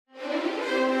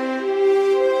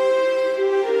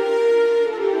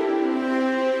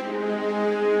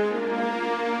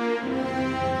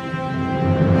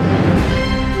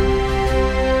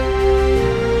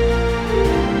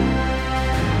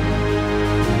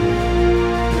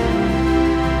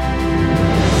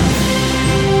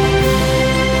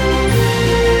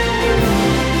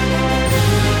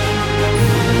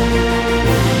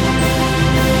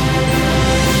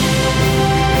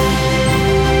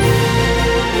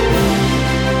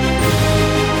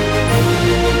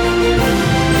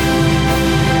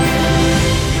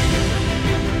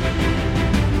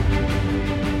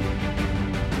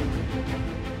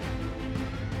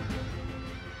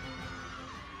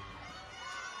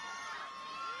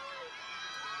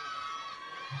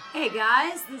Hey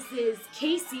guys, this is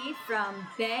Casey from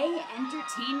Bay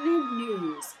Entertainment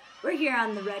News. We're here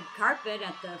on the red carpet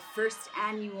at the first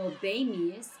annual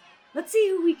BAEmmys. Let's see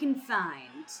who we can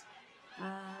find.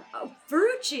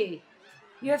 Ferrucci,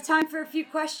 you have time for a few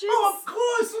questions? Oh, of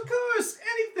course.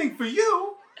 Anything for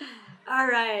you. All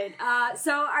right.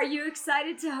 So are you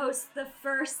excited to host the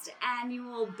first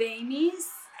annual BAEmmys?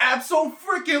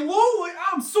 Abso-freaking-lutely.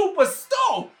 I'm super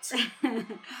stoked.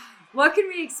 What can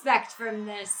we expect from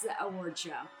this award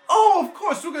show? Oh, of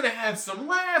course, we're going to have some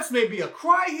laughs, maybe a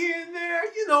cry here and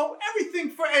there. You know, everything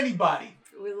for anybody.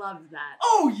 We love that.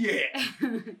 Oh,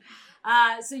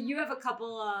 yeah. So you have a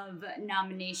couple of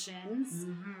nominations.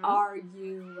 Mm-hmm. Are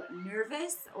you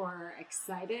nervous or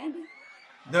excited?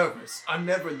 Nervous. I'm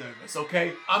never nervous,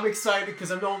 okay? I'm excited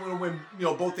because I know I'm going to win,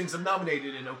 both things I'm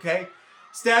nominated in, okay?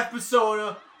 Staff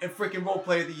persona and freaking role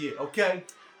play of the year, okay?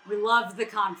 We love the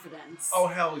confidence. Oh,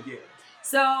 hell yeah.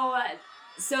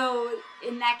 So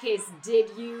in that case, did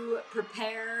you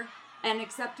prepare an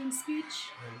acceptance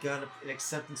speech? I got an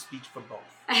acceptance speech for both.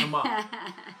 Come on.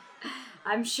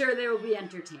 I'm sure they will be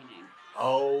entertaining.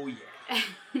 Oh, yeah.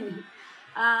 All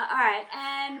right,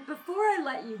 and before I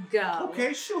let you go...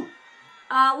 Okay, shoot.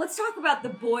 Let's talk about the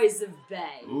boys of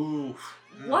Bay. Ooh.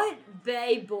 What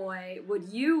Bay boy would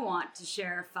you want to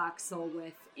share a foxhole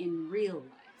with in real life?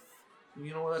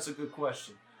 You know what? That's a good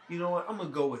question. You know what? I'm going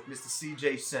to go with Mr.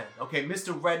 C.J. Sen. Okay,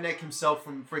 Mr. Redneck himself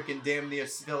from freaking damn near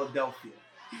Philadelphia.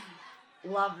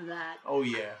 Love that. Oh,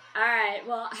 yeah. All right.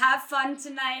 Well, have fun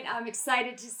tonight. I'm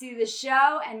excited to see the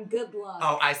show, and good luck.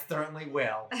 Oh, I certainly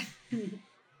will.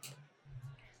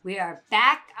 We are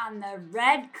back on the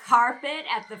red carpet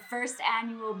at the first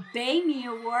annual BAEmmy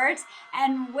Awards,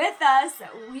 and with us,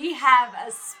 we have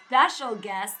a special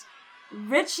guest,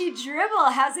 Richie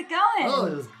Dribble. How's it going? Oh,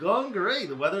 it's going great.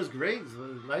 The weather's great. It's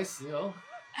nice,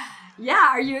 Yeah,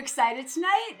 are you excited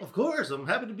tonight? Of course, I'm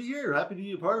happy to be here. Happy to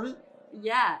be a part of it.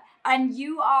 Yeah, and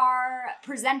you are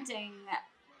presenting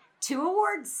 2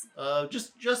 awards?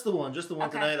 Just the one. Just the one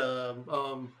Okay.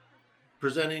 tonight.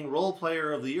 Presenting Role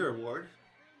Player of the Year award.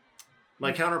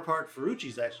 My counterpart,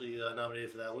 Ferrucci's actually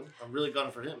nominated for that one. I'm really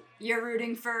gunning for him. You're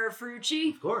rooting for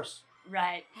Ferrucci? Of course.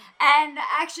 Right. And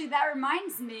actually, that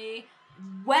reminds me,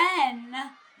 when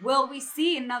will we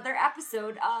see another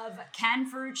episode of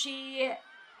Can Ferrucci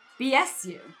BS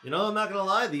You? I'm not going to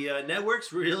lie. The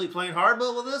network's really playing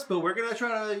hardball with us, but we're going to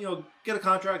try to, get a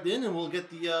contract in, and we'll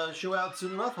get the show out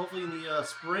soon enough. Hopefully in the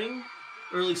spring,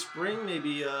 early spring,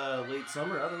 maybe late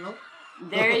summer. I don't know.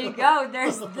 There you go.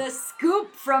 There's the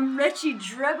scoop from Richie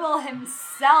Dribble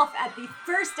himself at the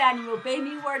first annual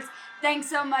BAEmmy Awards. Thanks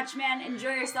so much, man. Enjoy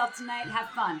yourself tonight.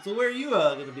 Have fun. So where are you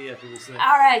going to be after this thing?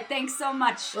 All right. Thanks so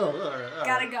much. Oh, all right.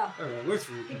 Gotta go. All right, where's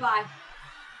Ferrucci? Goodbye.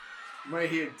 I'm right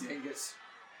here, dingus.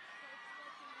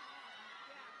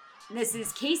 This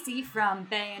is Casey from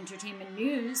Bay Entertainment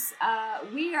News.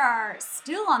 We are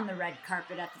still on the red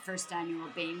carpet at the first annual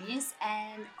BAEmmys,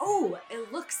 and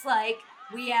it looks like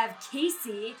we have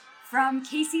Casey from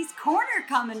Casey's Corner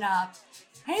coming up.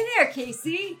 Hey there,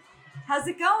 Casey. How's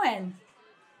it going?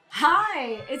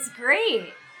 Hi, it's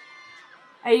great.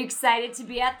 Are you excited to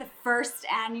be at the first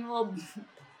annual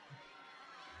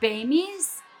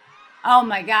BAEmmys? Oh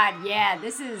my God, yeah,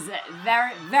 this is a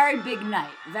very, very big night.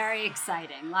 Very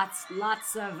exciting.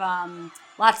 Lots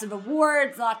of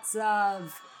awards, lots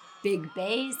of big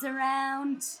bays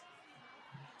around.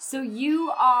 So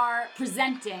you are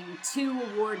presenting 2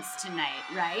 awards tonight,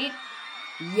 right?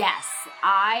 Yes,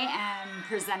 I am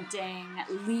presenting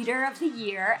Leader of the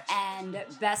Year and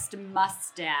Best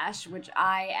Mustache, which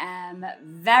I am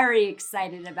very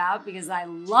excited about because I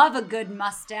love a good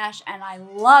mustache and I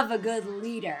love a good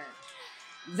leader.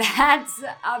 That's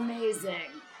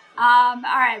amazing. All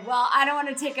right, well, I don't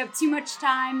want to take up too much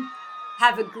time.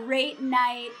 Have a great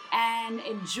night and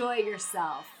enjoy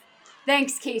yourself.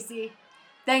 Thanks, Casey.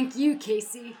 Thank you,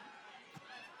 Casey.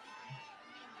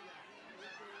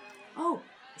 Oh,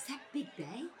 is that Big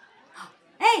Bay?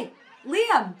 Hey,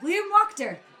 Liam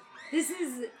Wachter. This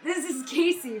is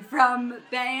Casey from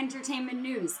Bay Entertainment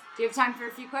News. Do you have time for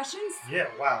a few questions? Yeah,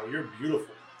 wow, you're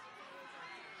beautiful.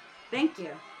 Thank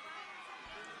you.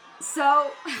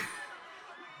 So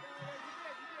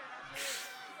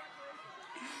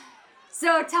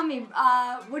tell me,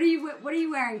 what are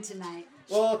you wearing tonight?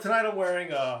 Well, tonight I'm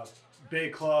wearing a Bay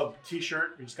Club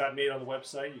t-shirt. We just got made on the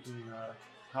website. You can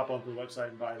hop onto the website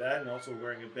and buy that. And also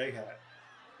wearing a Bay hat.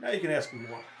 Now you can ask me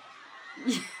more.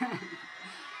 Yeah.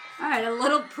 All right, a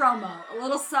little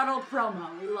subtle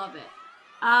promo. We love it.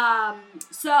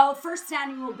 So first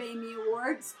annual BAEmmy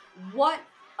Awards. What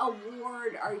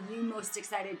award are you most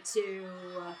excited to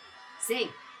see?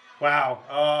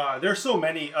 Wow. There's so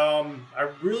many. I'm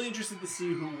really interested to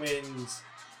see who wins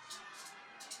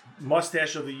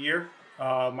Mustache of the Year.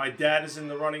 My dad is in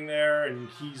the running there, and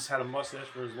he's had a mustache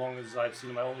for as long as I've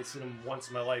seen him. I've only seen him once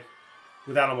in my life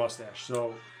without a mustache.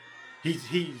 So he's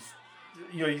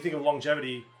you think of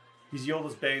longevity, he's the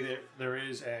oldest bay there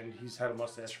is, and he's had a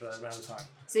mustache for that amount of time.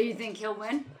 So you think he'll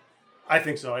win? I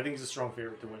think so. I think he's a strong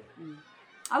favorite to win.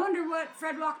 I wonder what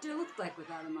Fred Wachter looked like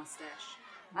without a mustache.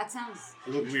 That sounds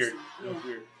It looked weird. interesting. It looked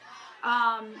weird.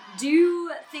 Do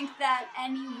you think that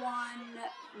anyone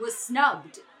was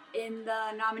snubbed in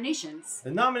the nominations?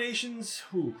 The nominations,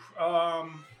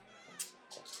 I'm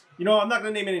not going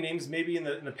to name any names. Maybe in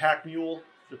the pack mule,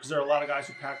 because there are a lot of guys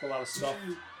who packed a lot of stuff.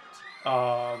 There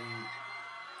are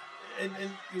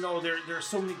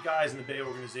so many guys in the Bay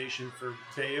organization for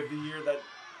Bay of the Year that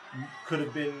could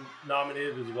have been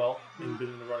nominated as well and been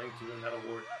in the running to win that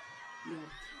award. Yeah.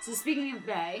 So speaking of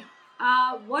Bay,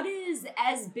 what is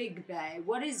as Big Bay?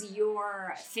 What is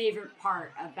your favorite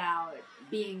part about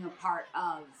being a part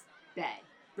of Bay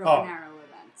Broken Arrow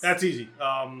events? That's easy.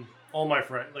 All my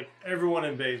friends, like everyone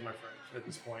in Bay is my friend at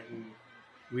this point, and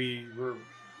we're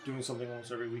doing something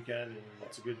almost every weekend, and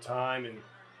it's a good time, and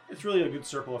it's really a good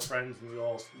circle of friends, and we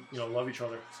all love each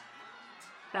other.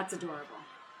 That's adorable.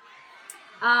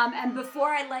 And before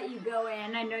I let you go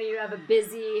in, I know you have a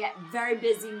very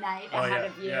busy night ahead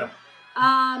of you. Yeah.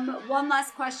 One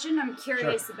last question I'm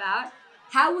curious about.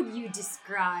 How would you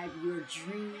describe your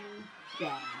dream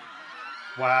day?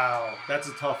 Wow, that's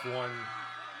a tough one.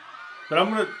 But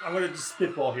I'm gonna just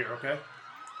spitball here, okay?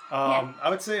 I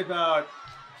would say about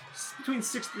between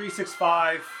 6'3",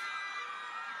 6'5",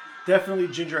 definitely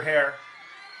ginger hair,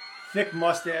 thick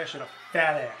mustache, and a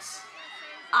fat ass.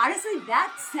 Honestly,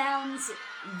 that sounds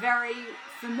very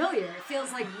familiar. It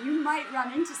feels like you might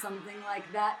run into something like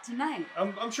that tonight.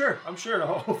 I'm sure.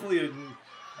 Hopefully,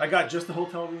 I got just the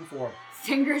hotel room for him.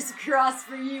 Fingers crossed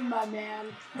for you, my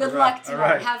man. Good All luck right, tonight. all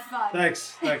right. Have fun.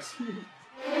 Thanks.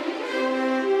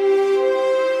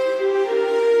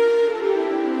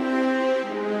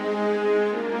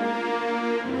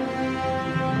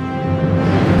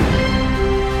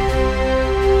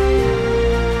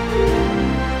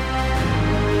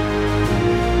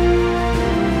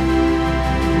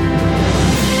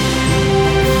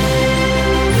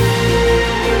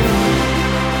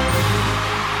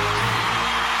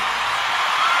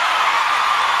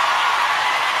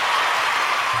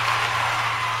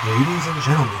 Ladies and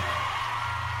gentlemen,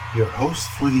 your host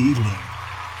for the evening,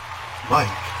 Mike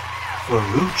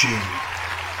Ferrucci.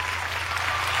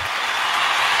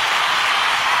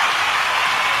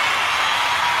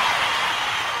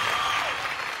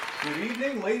 Good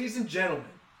evening, ladies and gentlemen.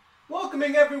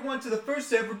 Welcoming everyone to the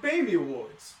first ever BAEmmys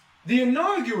Awards, the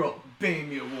inaugural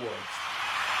BAEmmys Awards.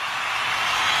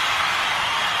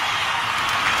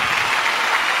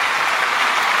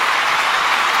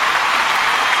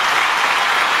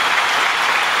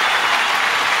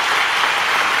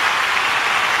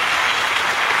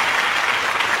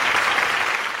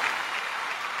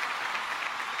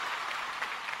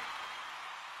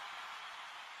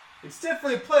 It's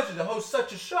definitely a pleasure to host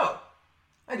such a show.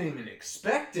 I didn't even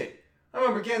expect it. I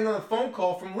remember getting another phone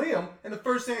call from Liam, and the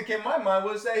first thing that came to my mind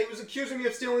was that he was accusing me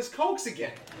of stealing his Cokes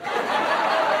again.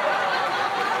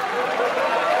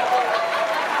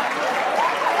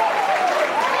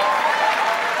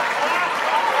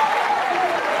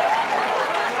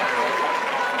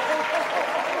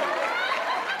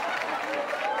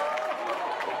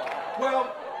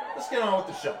 Well, let's get on with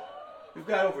the show. We've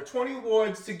got over 20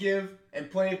 awards to give and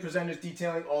plenty of presenters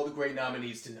detailing all the great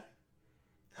nominees tonight.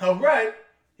 All right,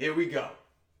 here we go.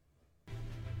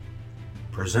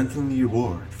 Presenting the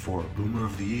award for Boomer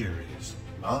of the Year is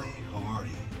Molly Hawardi.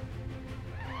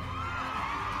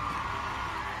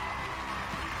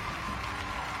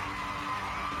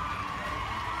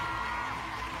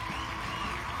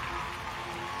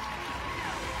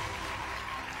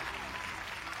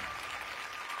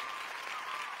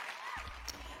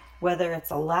 Whether it's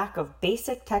a lack of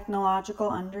basic technological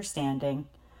understanding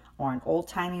or an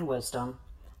old-timey wisdom,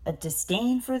 a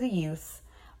disdain for the youth,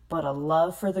 but a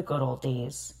love for the good old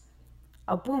days.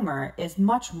 A boomer is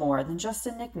much more than just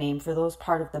a nickname for those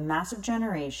part of the massive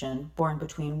generation born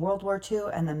between World War II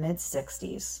and the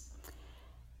mid-60s.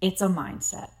 It's a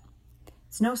mindset.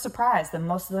 It's no surprise that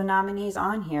most of the nominees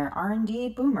on here are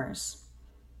indeed boomers.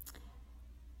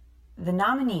 The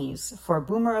nominees for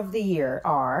Boomer of the Year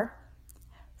are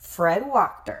Fred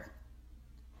Wachter,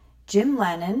 Jim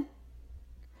Lennon,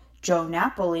 Joe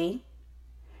Napoli,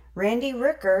 Randy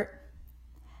Rickert,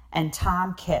 and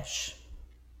Tom Kish.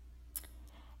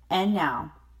 And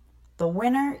now, the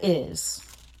winner is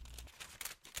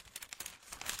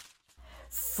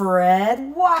Fred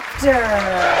Wachter.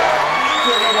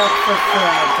 Give it up for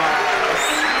Fred, guys.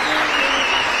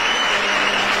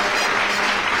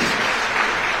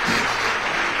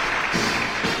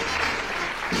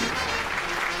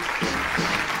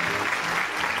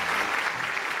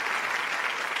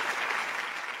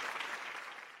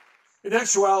 In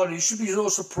actuality, it should be no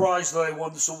surprise that I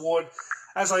won this award,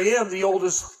 as I am the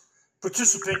oldest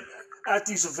participant at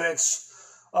these events.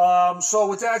 So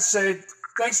with that said,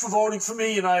 thanks for voting for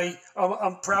me, and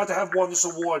I'm proud to have won this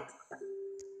award.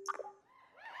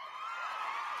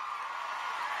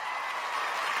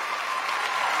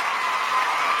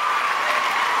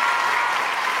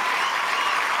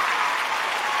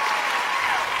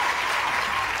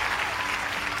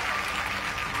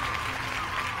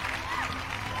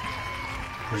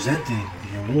 Presenting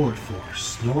the award for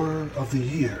Snorer of the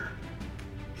Year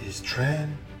is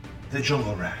Tran the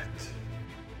Jungle Rat.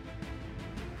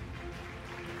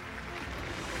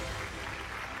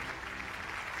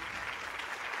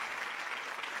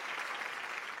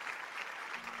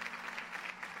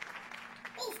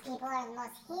 These people are the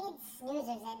most hated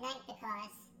snoozers at night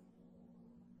because,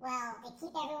 well, they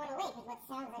keep everyone awake with what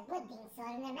sounds like wood being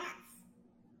thrown in their mouths.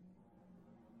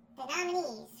 The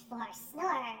nominees for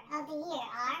Snorer of the Year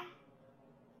are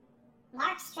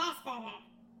Mark Strasburger,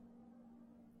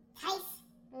 Tice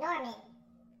Norman,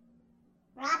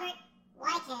 Robert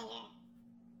Wykander,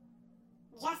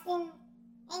 Justin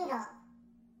Engel,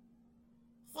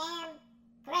 Sam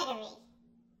Gregory,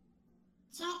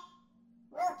 Chet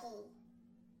Wilkie,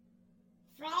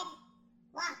 Fred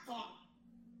Wachter,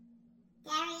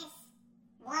 Darius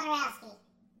Wodorowski.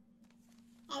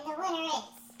 And the winner is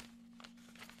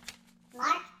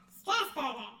Mark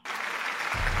Strasburger.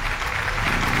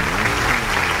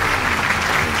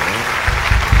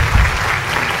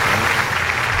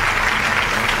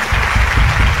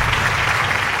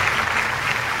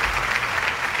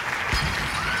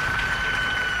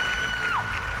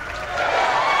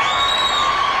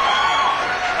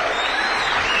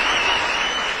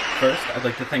 First, I'd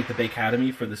like to thank the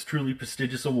BAEacademy for this truly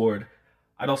prestigious award.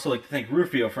 I'd also like to thank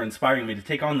Rufio for inspiring me to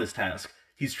take on this task.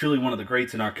 He's truly one of the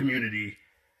greats in our community.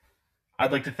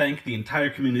 I'd like to thank the entire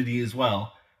community as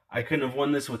well. I couldn't have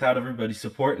won this without everybody's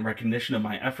support and recognition of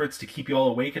my efforts to keep you all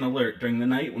awake and alert during the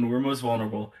night when we're most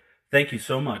vulnerable. Thank you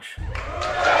so much.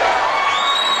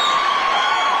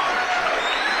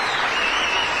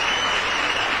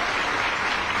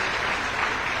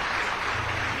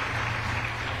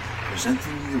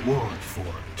 Presenting the award for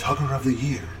Tugger of the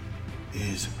Year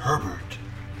is Herbert.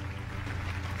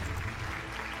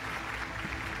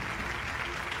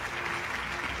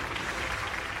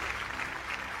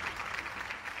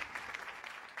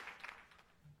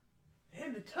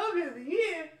 And the Tugger of the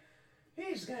Year,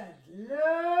 he's got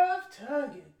love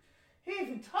tugging. He ain't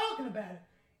even talking about it,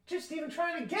 just even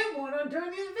trying to get one on during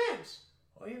the events,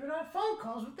 or even on phone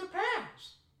calls with the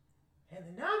parents. And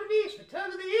the nominees for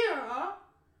Tug of the Year are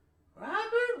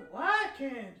Robert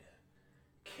Wykander,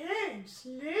 Ken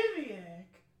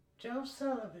Sliviak, Joe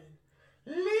Sullivan,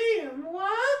 Liam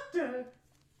Wachter,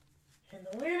 and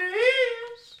the winner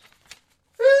is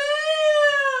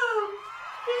Liam!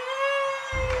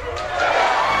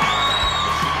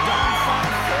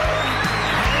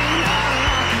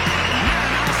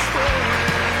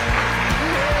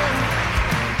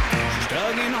 She's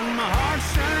tugging on my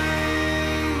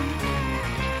heartstrings.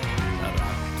 I'd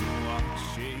like to watch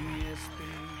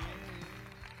ESPN.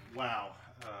 Wow,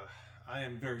 I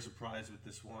am very surprised with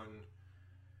this one.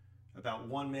 About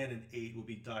 1 man in 8 will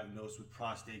be diagnosed with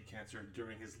prostate cancer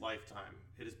during his lifetime.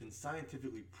 It has been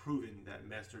scientifically proven that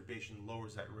masturbation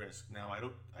lowers that risk. Now,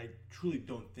 I truly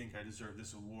don't think I deserve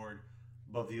this award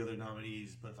above the other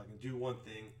nominees, but if I can do one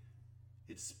thing,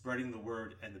 it's spreading the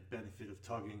word and the benefit of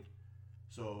tugging.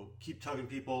 So keep tugging,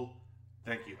 people.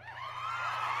 Thank you.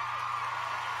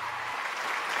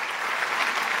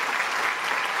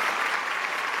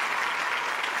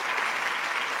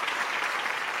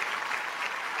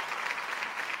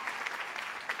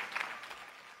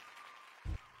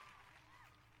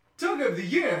 Tugger of the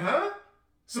Year, huh?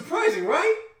 Surprising,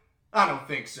 right? I don't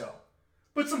think so.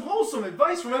 But some wholesome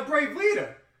advice from our brave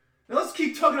leader. Now let's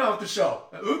keep tugging out the show.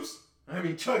 Oops, I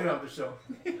mean chugging out the show.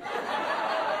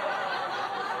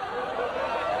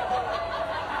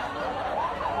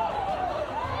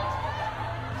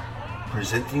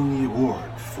 Presenting the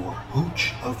award for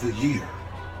Hooch of the Year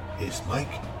is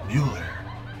Mike Mueller.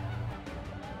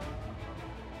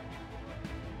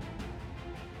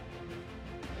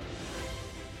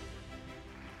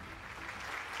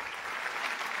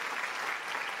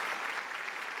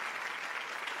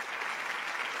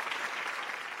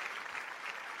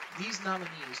 These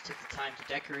nominees took the time to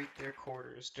decorate their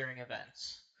quarters during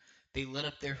events. They lit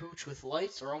up their hooch with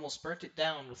lights or almost burnt it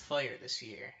down with fire this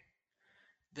year.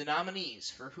 The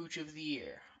nominees for Hooch of the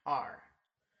Year are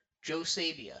Joe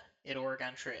Sabia at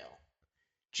Oregon Trail,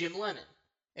 Jim Lennon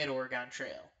at Oregon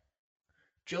Trail,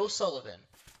 Joe Sullivan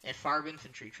at Farb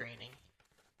Infantry Training,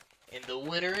 and the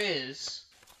winner is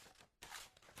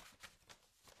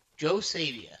Joe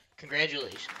Sabia.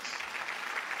 Congratulations.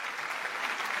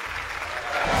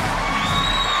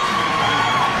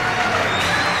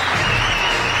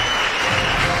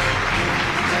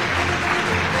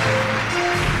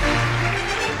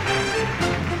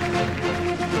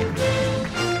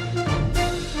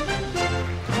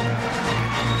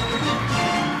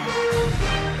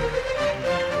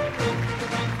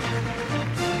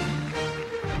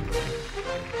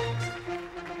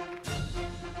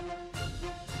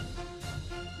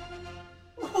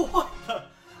 What the?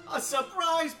 A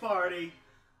surprise party?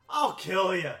 I'll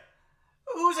kill you.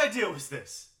 Whose idea was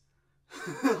this?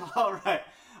 All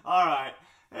right.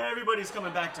 Everybody's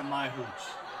coming back to my hooch.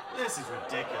 This is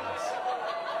ridiculous.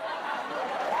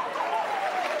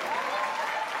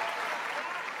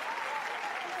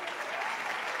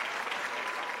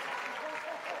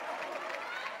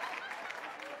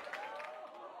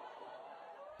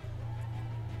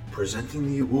 Presenting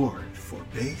the award for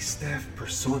Bay Staff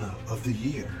Persona of the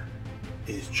Year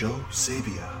is Joe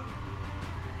Sabia.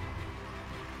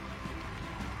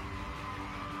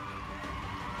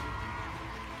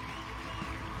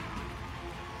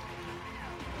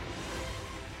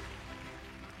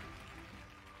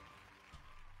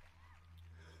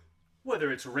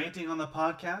 Whether it's ranting on the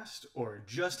podcast or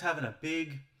just having a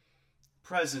big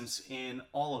presence in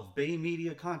all of Bay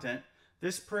media content,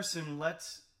 this person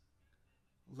lets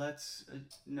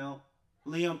no,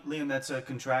 Liam, that's a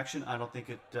contraction. I don't think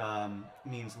it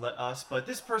means let us, but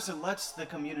this person lets the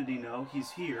community know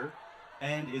he's here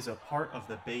and is a part of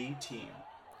the Bay team.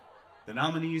 The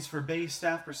nominees for Bay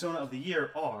Staff Persona of the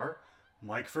Year are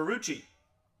Mike Ferrucci,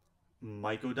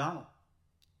 Mike O'Donnell,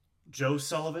 Joe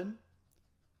Sullivan,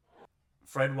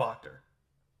 Fred Wachter.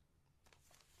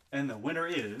 And the winner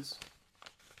is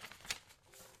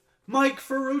Mike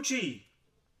Ferrucci.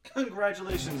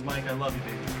 Congratulations, Mike. I love you,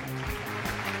 baby.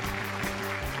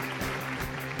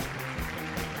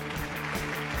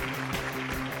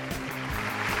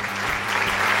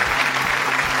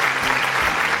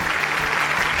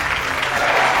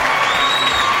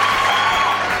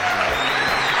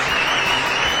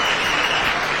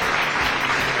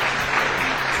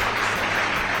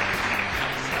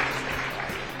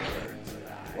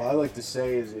 Well, I like to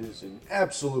say it is an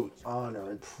absolute honor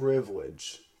and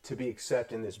privilege to be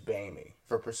accepting this BAEMmy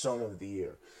for Persona of the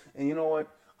Year. And you know what?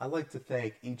 I'd like to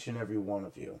thank each and every one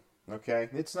of you, okay?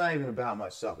 It's not even about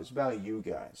myself. It's about you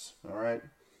guys, all right?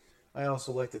 I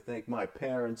also like to thank my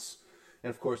parents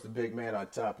and, of course, the big man on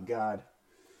top, God,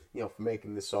 for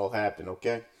making this all happen,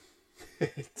 okay?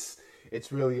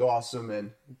 It's really awesome, and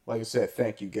like I said,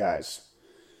 thank you guys.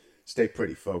 Stay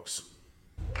pretty, folks.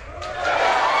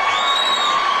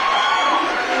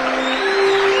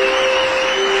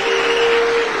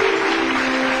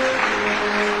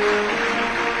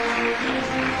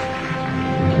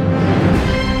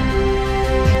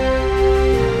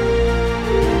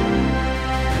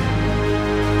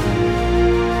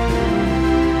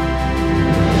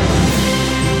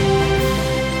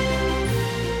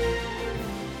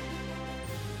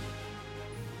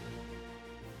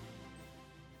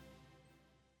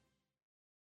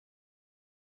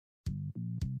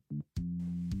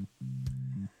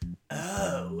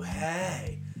 Oh,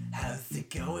 hey. How's it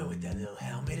going with that little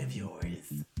helmet of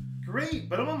yours? Great,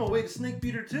 but I'm on my way to Snake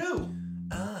Beater too.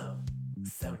 Oh,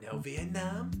 so no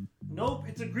Vietnam? Nope,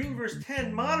 it's a Green vs.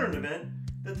 10 modern event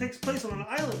that takes place on an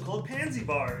island called Pansy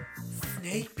Bar.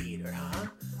 Snake Beater, huh?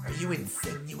 Are you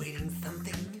insinuating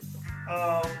something?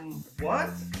 What?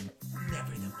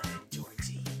 Never mind,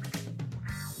 Georgie.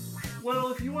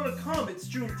 Well, if you want to come, it's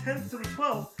June 10th to the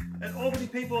 12th at Albany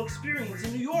Paintball Experience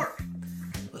in New York.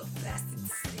 Will Fast and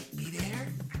Snake be there?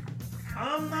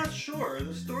 I'm not sure.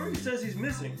 The story says he's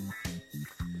missing.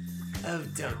 Oh,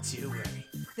 don't you worry.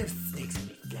 Those snakes will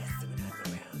be faster when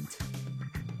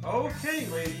I'm around. Okay,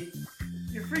 lady.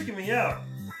 You're freaking me out.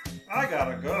 I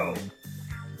gotta go.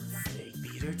 Snake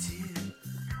Beater 2,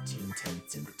 June 10th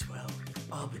to the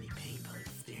 12th, Albany Paintball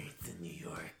Experience in New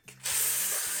York.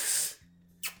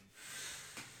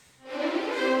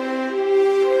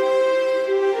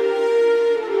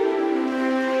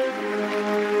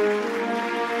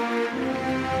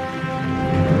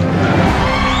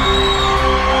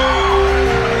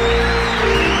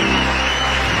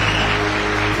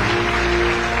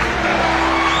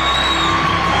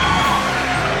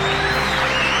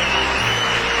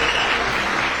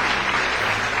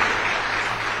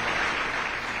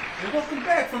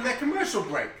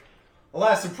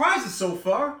 so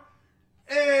far,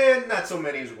 and not so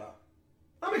many as well.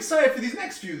 I'm excited for these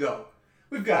next few though.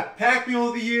 We've got Pack Mule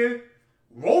of the Year,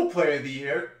 Role Player of the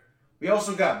Year, we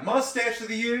also got Mustache of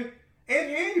the Year, and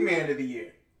Handyman of the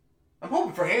Year. I'm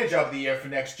hoping for Hand Job of the Year for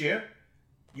next year.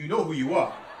 You know who you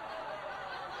are.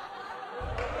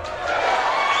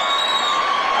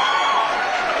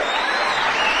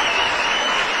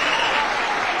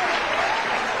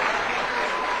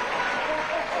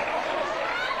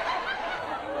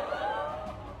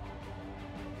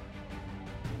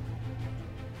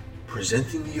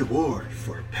 Presenting the award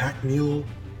for Pack Mule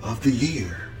of the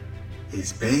Year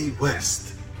is Bay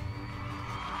West.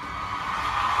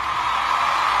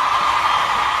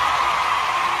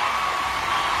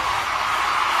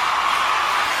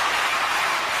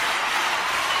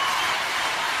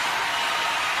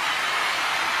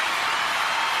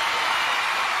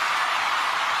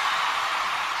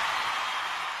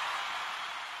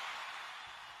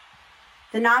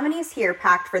 The nominees here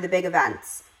packed for the big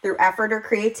events. Through effort or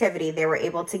creativity, they were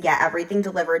able to get everything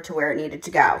delivered to where it needed to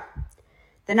go.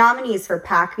 The nominees for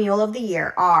Pack Mule of the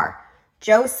Year are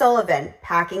Joe Sullivan,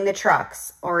 packing the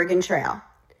trucks, Oregon Trail.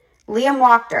 Liam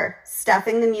Wachter,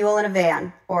 stuffing the mule in a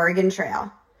van, Oregon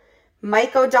Trail.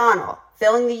 Mike O'Donnell,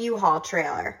 filling the U-Haul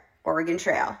trailer, Oregon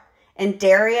Trail. And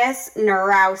Darius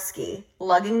Narowski,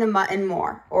 lugging the mutt and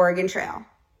more, Oregon Trail.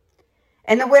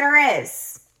 And the winner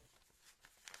is...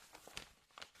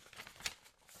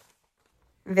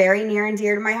 very near and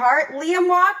dear to my heart, Liam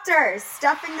Wachter,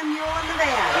 stuffing the mule in the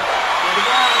van. Way to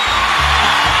go.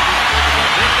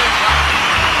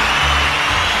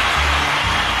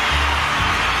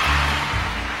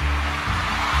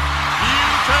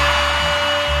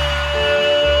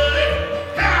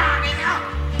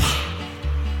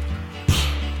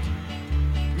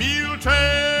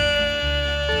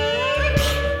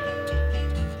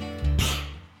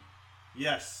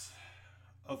 Yes,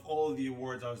 of all of the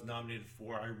awards I was nominated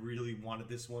for, I really wanted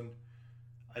this one.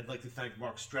 I'd like to thank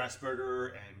Mark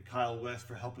Strasburger and Kyle West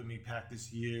for helping me pack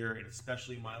this year, and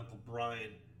especially my Uncle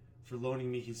Brian for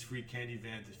loaning me his free candy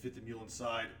van to fit the mule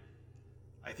inside.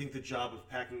 I think the job of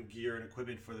packing gear and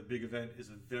equipment for the big event is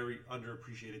a very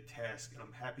underappreciated task, and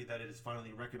I'm happy that it is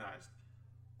finally recognized.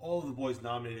 All of the boys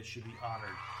nominated should be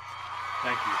honored.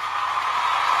 Thank you.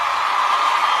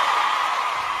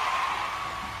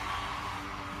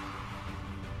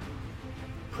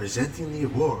 Presenting the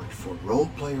award for Role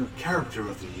Player Character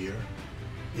of the Year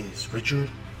is Richard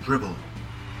Dribble.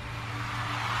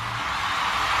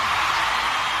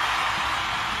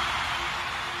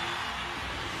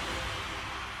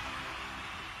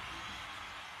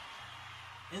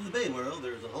 In the Bay world,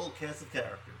 there's a whole cast of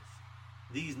characters.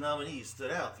 These nominees stood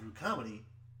out through comedy,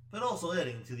 but also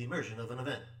adding to the immersion of an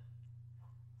event.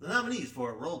 The nominees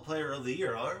for Role Player of the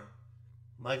Year are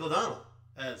Mike O'Donnell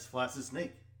as Flaccid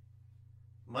Snake,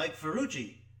 Mike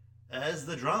Ferrucci as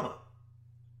the Drama,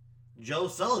 Joe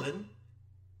Sullivan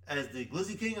as the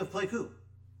Glizzy King of Playku,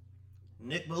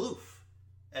 Nick Maloof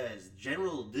as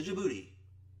General Djibouti,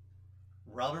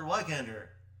 Robert Wykander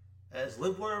as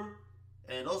Limpworm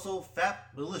and also Fap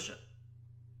Militia,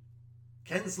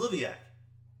 Ken Sliviak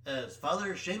as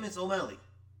Father Seamus O'Malley,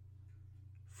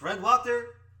 Fred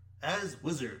Wachter as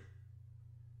Wizard.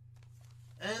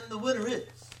 And the winner is...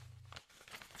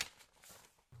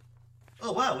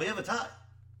 oh wow, we have a tie.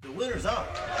 The winners are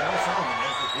Joe Solomon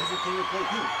as the Glizzy King of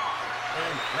Playku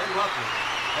and Fred Wachter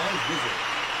as Wizard.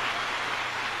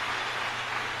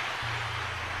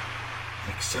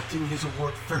 Accepting his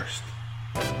award first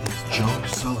is Joe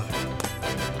Sullivan.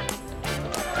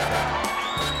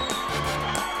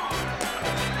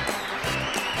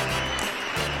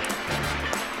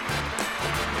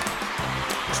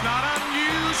 It's not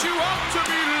unusual to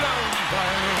be loved by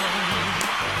anyone.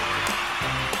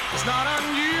 It's not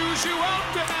unusual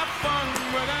to have fun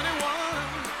with anyone.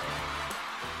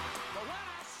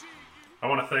 I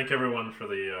want to thank everyone for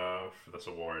this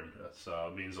award.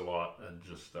 It means a lot, and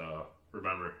just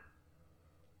remember,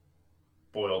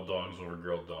 boiled dogs over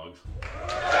grilled dogs.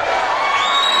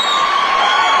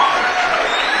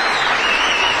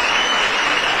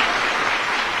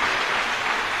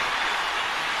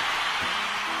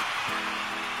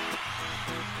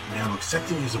 Now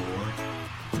accepting his award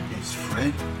is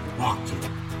Fred Wachter.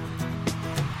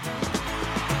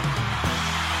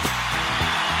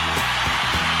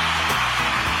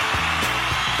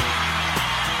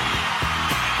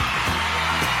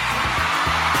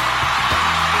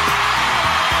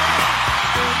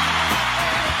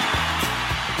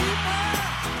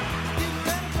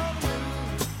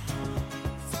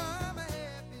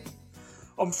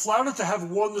 I'm flattered to have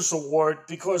won this award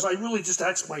because I really just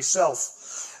asked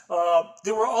myself.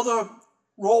 There were other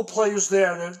role players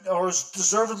there that are as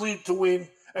deservedly to win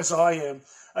as I am.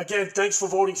 Again, thanks for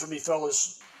voting for me,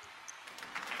 fellas.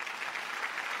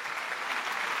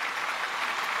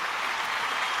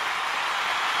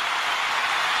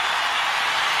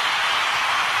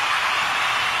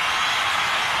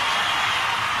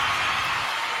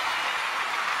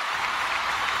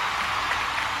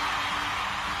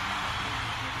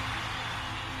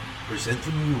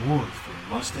 Presenting the award for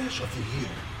Mustache of the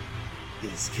Year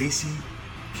is Casey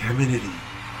Caminiti.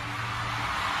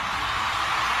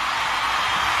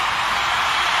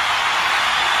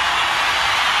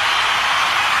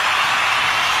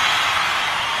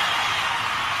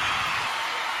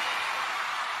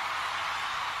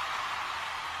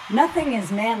 Nothing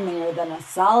is manlier than a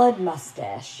solid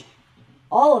mustache.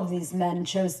 All of these men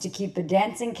chose to keep a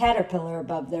dancing caterpillar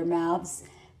above their mouths,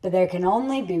 but there can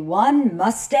only be one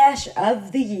Mustache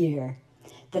of the Year.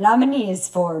 The nominees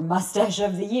for Mustache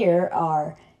of the Year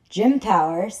are Jim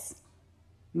Powers,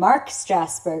 Mark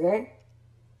Strasburger,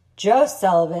 Joe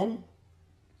Sullivan,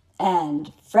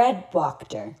 and Fred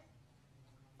Wachter.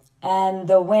 And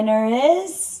the winner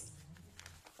is...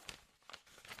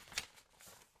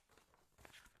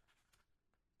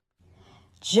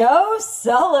 Joe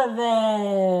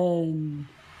Sullivan.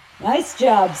 Nice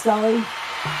job, Sully.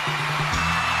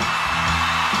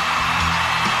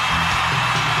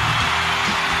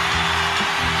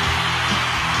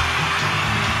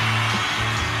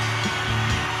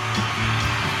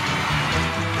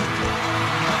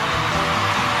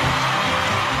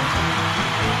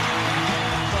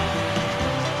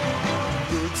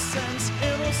 Good sense,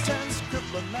 innocence,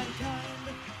 crippling mankind.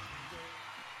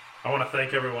 I want to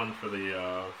thank everyone for the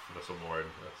for this award.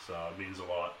 It means a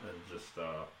lot, and just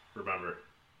remember,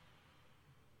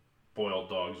 boiled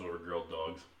dogs over grilled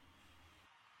dogs.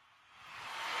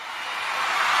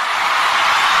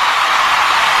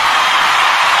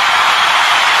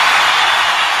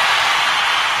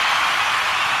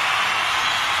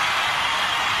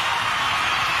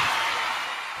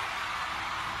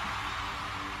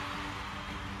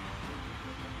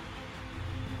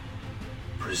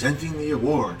 Presenting the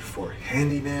award for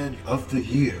Handyman of the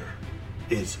Year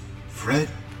is Fred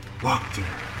Wachter.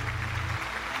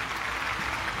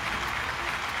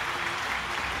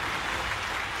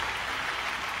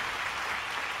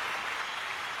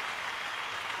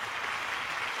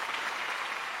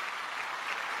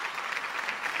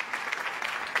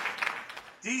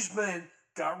 These men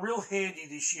got real handy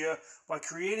this year by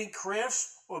creating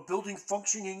crafts or building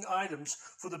functioning items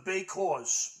for the Bay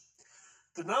cause.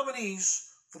 The nominees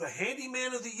for the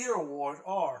Handyman of the Year award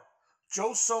are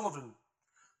Joe Sullivan,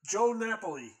 Joe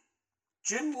Napoli,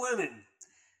 Jim Lennon,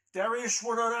 Darius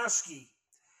Wojnarowski,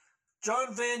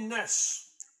 John Van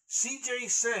Ness, C.J.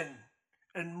 Sen,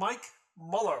 and Mike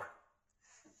Muller.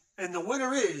 And the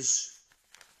winner is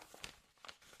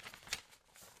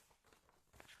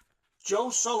Joe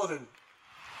Sullivan.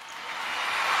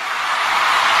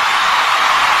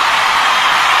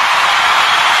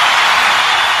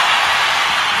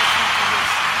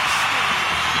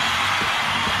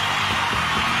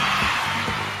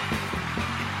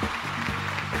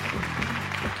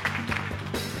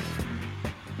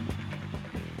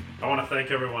 I want to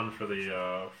thank everyone for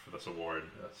the for this award.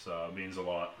 It means a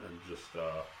lot, and just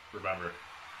remember,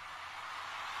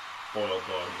 boiled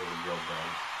dogs over grilled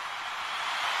dogs.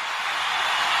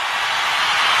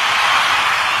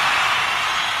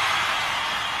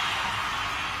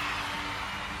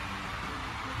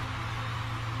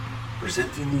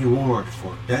 Presenting the award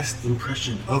for Best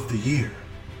Impression of the Year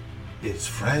is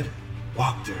Fred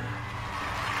Wachter.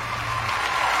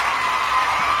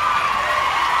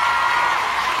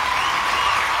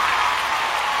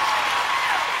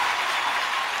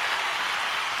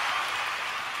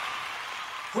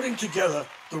 Putting together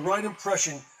the right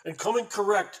impression and coming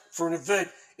correct for an event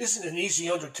isn't an easy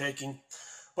undertaking,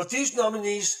 but these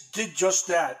nominees did just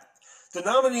that. The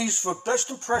nominees for Best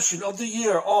Impression of the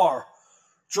Year are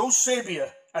Joe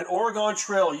Sabia at Oregon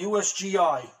Trail,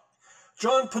 USGI,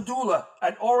 John Padula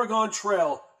at Oregon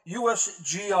Trail,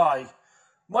 USGI,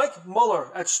 Mike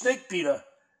Muller at Snakebeater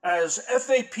as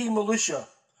FAP Militia,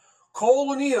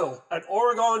 Cole O'Neill at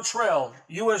Oregon Trail,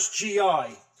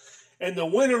 USGI, and the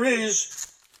winner is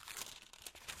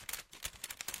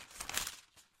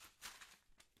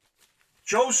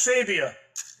Joe Sabia.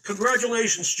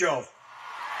 Congratulations, Joe.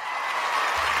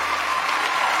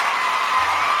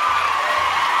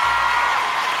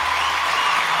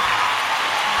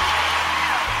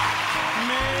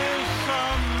 Miss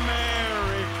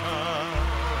America,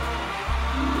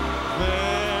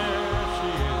 there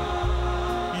she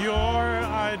is, your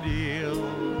ideal,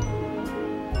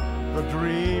 the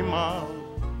dream of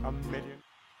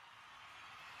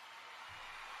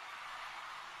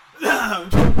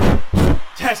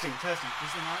Testing. Is this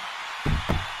thing on?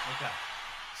 Okay.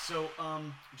 So,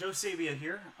 Joe Sabia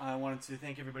here. I wanted to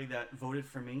thank everybody that voted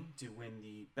for me to win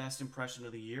the Best Impression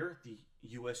of the Year, the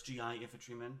USGI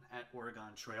Infantryman at Oregon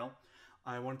Trail.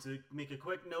 I wanted to make a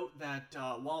quick note that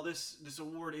while this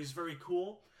award is very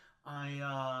cool,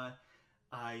 I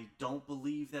don't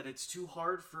believe that it's too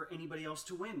hard for anybody else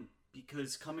to win,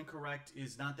 because coming correct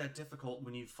is not that difficult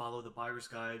when you follow the buyer's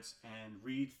guides and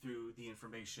read through the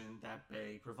information that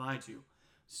BAE provides you.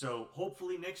 So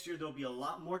hopefully next year there'll be a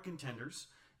lot more contenders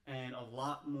and a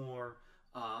lot more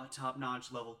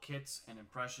top-notch level kits and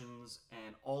impressions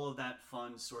and all of that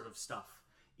fun sort of stuff.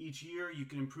 Each year you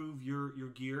can improve your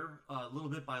gear a little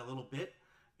bit by a little bit.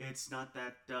 It's not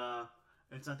that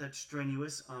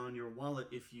strenuous on your wallet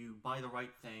if you buy the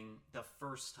right thing the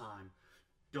first time.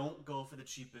 Don't go for the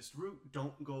cheapest route.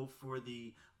 Don't go for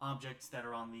the objects that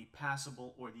are on the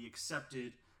passable or the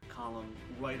accepted column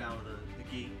right out of the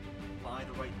gate. Buy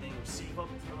the right thing or save up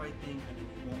for the right thing, and then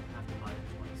you won't have to buy it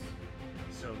twice.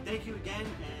 So thank you again,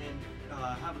 and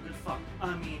have a good good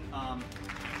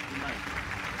night.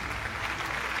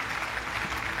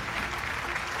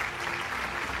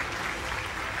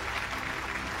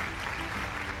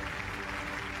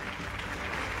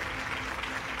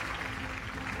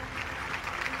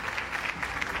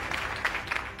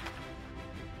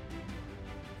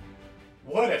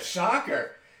 What a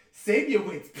shocker! Sabia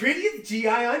wins prettiest GI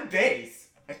on base.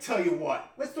 I tell you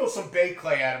what, let's throw some bait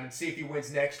clay at him and see if he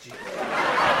wins next year.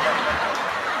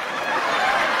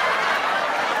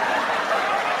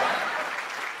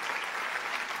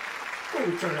 We'll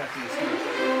return after this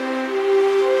commercial.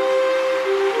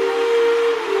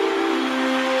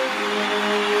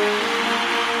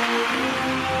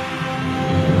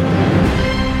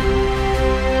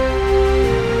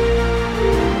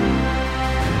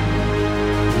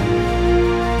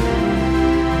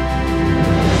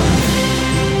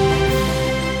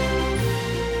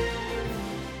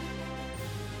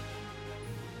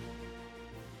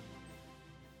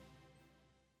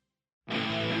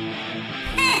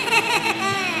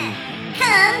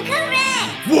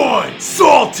 One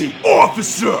salty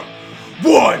officer,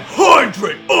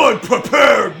 100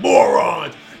 unprepared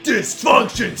morons.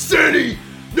 Dysfunction City?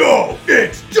 No,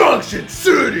 it's Junction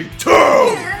City 2!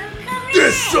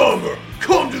 This summer,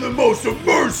 come to the most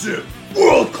immersive,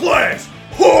 world-class,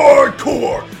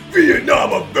 hardcore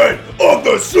Vietnam event of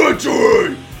the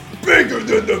century! Bigger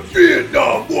than the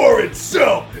Vietnam War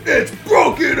itself, it's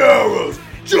Broken Arrows,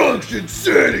 Junction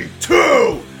City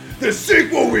 2! The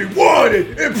sequel we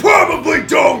wanted and probably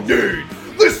don't need!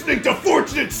 Listening to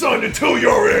Fortunate Son until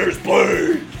your ears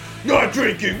bleed! Not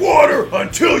drinking water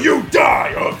until you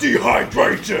die of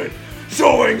dehydration!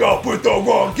 Showing up with the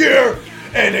wrong gear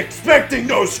and expecting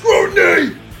no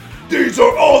scrutiny! These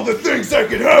are all the things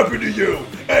that can happen to you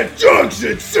at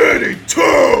Junction City 2!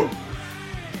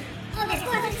 August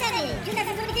 4th and 7th,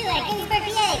 2022 at Gettysburg,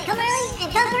 PA. Come early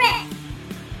and come correct!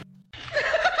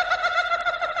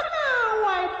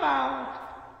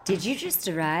 Did you just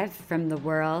arrive from the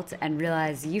world and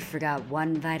realize you forgot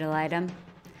one vital item?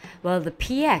 Well, the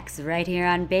PX right here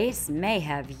on base may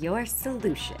have your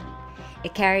solution.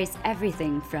 It carries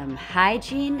everything from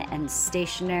hygiene and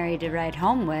stationery to ride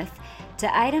home with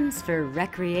to items for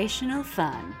recreational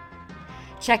fun.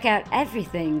 Check out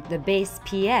everything the Base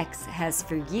PX has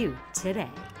for you today.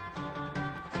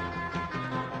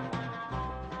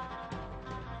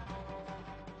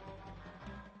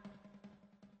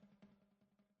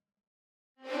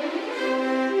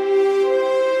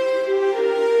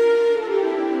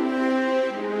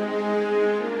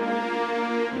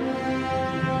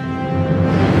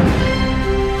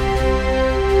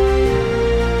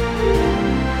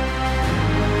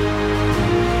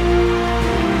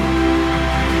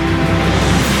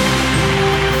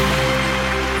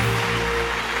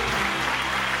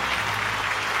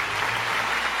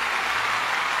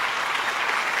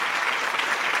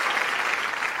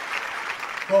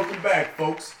 Welcome back,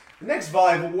 folks. The next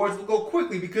volley of awards will go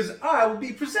quickly because I will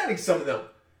be presenting some of them.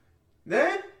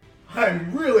 Then,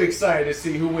 I'm really excited to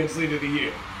see who wins Leader of the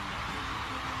Year.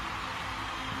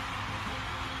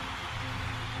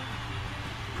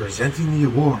 Presenting the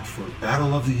award for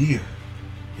Battle of the Year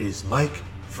is Mike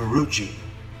Ferrucci.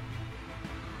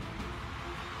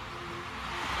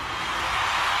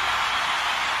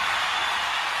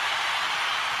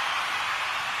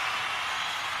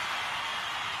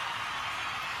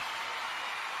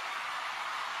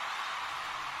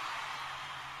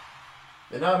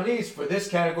 The nominees for this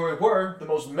category were the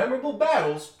most memorable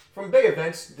battles from BAE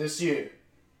events this year.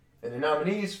 And the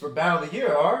nominees for Battle of the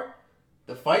Year are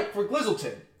The Fight for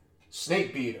Glizzleton,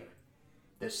 Snake Beater,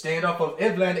 The standoff of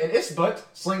Ivland and Isbut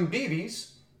sling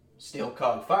BBs, Steel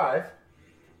Cog 5.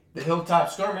 The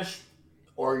Hilltop Skirmish,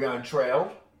 Oregon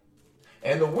Trail.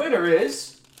 And the winner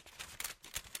is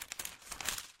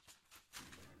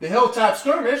the Hilltop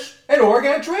Skirmish and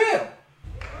Oregon Trail.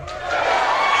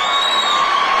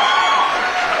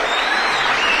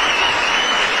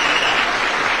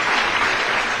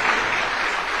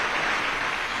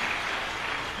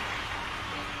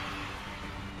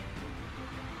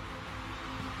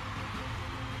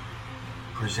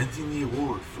 Presenting the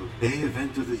award for Bay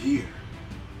Event of the Year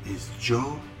is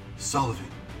Joe Sullivan.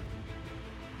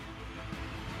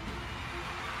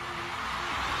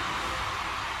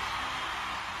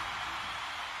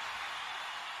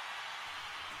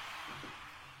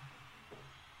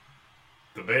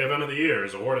 The Bay Event of the Year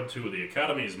is awarded to the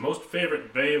Academy's most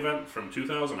favorite Bay Event from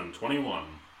 2021.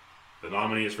 The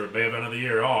nominees for Bay Event of the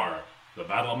Year are the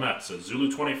Battle of Mets at Zulu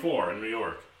 24 in New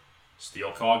York,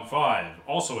 Steel Cog 5,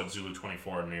 also at Zulu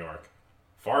 24 in New York,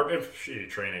 Farb Infantry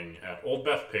Training at Old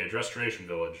Bethpage Restoration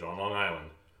Village on Long Island,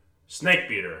 Snake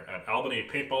Beater at Albany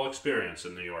Paintball Experience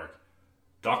in New York,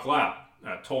 Duck Lap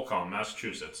at Tolcom,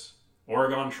 Massachusetts,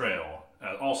 Oregon Trail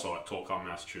also at Tolcom,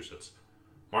 Massachusetts,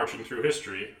 Marching Through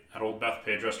History at Old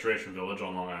Bethpage Restoration Village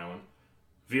on Long Island,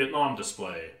 Vietnam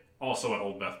Display, also at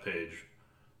Old Bethpage,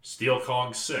 Steel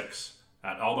Cog 6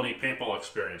 at Albany Paintball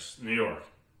Experience, New York.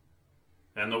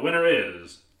 And the winner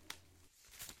is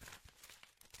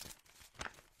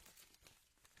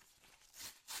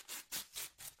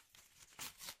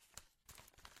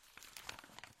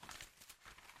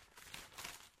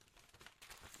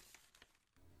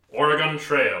Oregon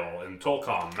Trail in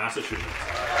Tolcom, Massachusetts.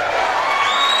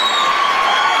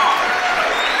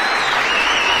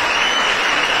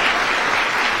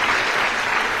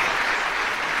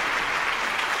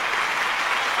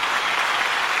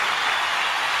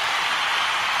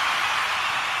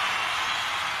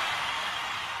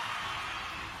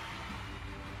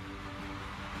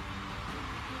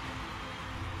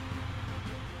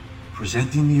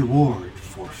 Presenting the award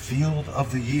for Field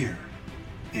of the Year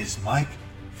is Mike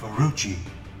Ferrucci.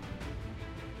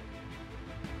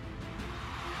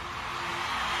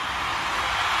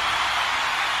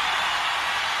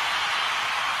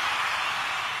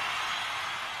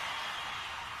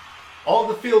 All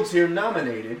the fields here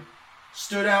nominated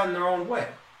stood out in their own way.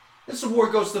 This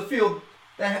award goes to the field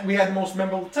that we had the most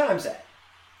memorable times at.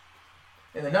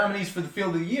 And the nominees for the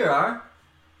Field of the Year are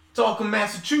Tolcom,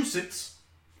 Massachusetts,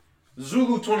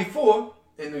 Zulu 24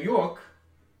 in New York,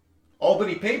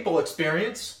 Albany Paintball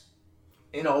Experience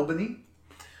in Albany,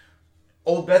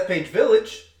 Old Bethpage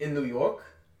Village in New York,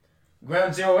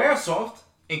 Ground Zero Airsoft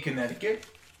in Connecticut,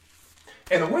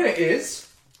 and the winner is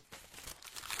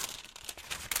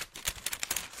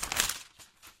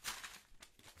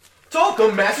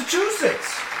Tolcom,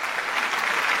 Massachusetts.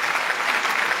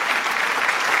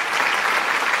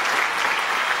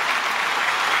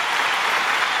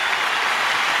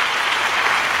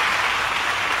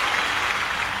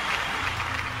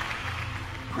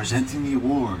 Presenting the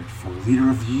award for Leader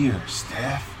of the Year,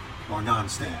 staff or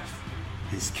non-staff,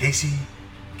 is Casey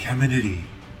Caminiti.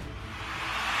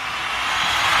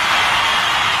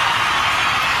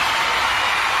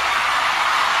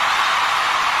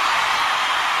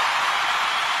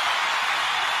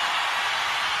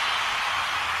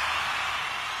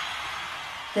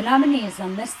 The nominees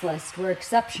on this list were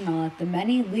exceptional at the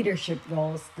many leadership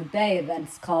roles the Bay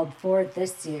events called for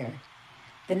this year.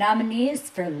 The nominees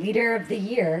for Leader of the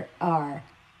Year are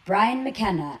Brian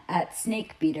McKenna at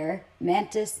Snake Beater,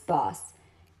 Mantis Boss,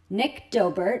 Nick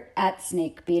Dobert at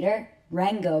Snake Beater,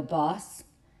 Rango Boss,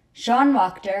 Sean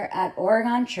Wachter at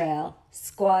Oregon Trail,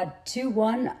 Squad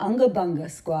 2-1 Unga Bunga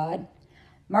Squad,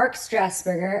 Mark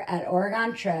Strasburger at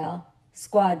Oregon Trail,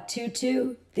 Squad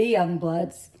 2-2 The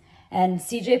Youngbloods, and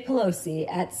CJ Pelosi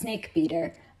at Snake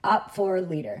Beater, Op 4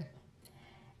 Leader.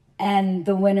 And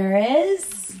the winner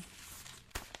is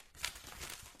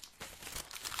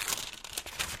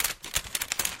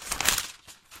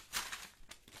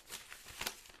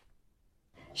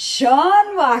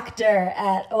Sean Wachter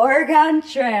at Oregon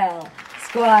Trail,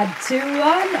 Squad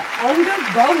 2-1 Unga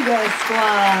Bunga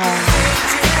Squad.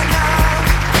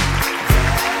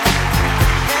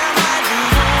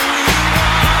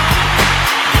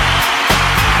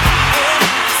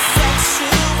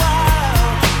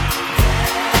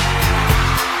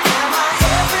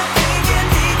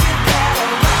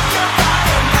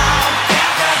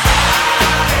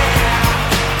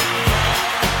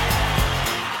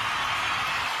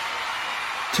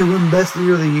 To win Best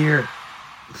Leader of the Year,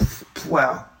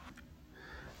 wow,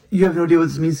 you have no idea what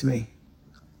this means to me.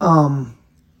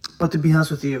 But to be honest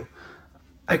with you,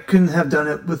 I couldn't have done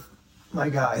it with my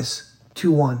guys.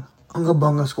 2-1, Unga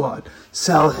Bunga Squad,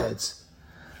 Salad Heads.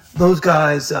 Those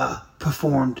guys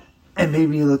performed and made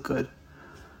me look good.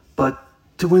 But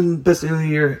to win Best of the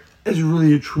Year is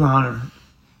really a true honor.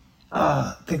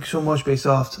 Thank you so much,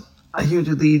 Basoft. I'm here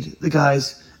to lead the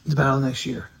guys into battle next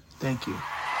year. Thank you.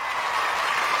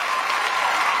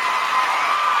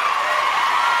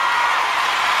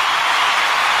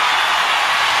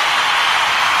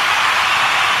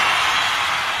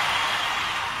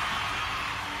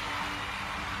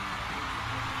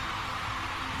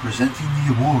 Presenting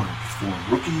the award for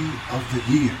Rookie of the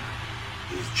Year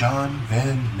is John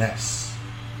Van Ness.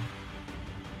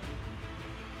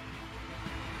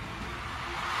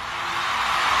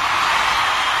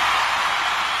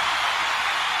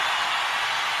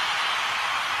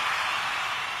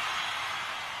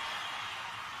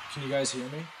 Can you guys hear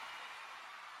me?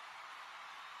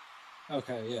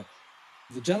 Okay, yeah.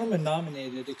 The gentleman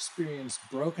nominated experienced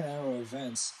Broken Arrow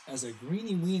events as a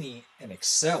greenie weenie and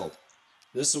excelled.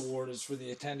 This award is for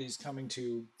the attendees coming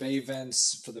to Bay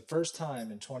events for the first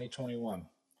time in 2021.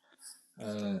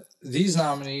 These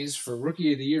nominees for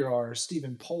Rookie of the Year are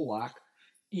Stephen Pollock,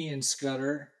 Ian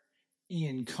Scudder,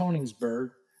 Ian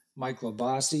Koningsberg, Mike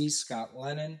Labasi, Scott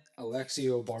Lennon,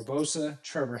 Alexio Barbosa,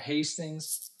 Trevor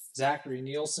Hastings, Zachary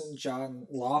Nielsen, John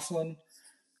Laughlin,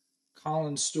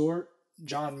 Colin Stewart,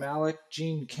 John Malick,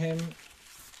 Gene Kim.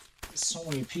 So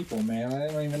many people, man. I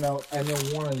don't even know. I know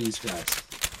one of these guys.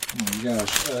 Oh my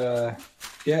gosh.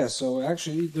 Yeah, so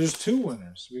actually, there's two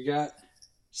winners. We got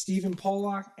Stephen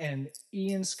Pollock and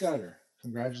Ian Scudder.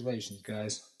 Congratulations,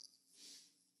 guys.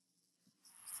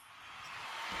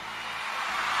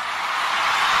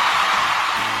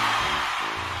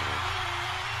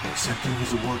 Accepting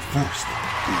his award first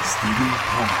is Stephen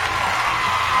Pollock.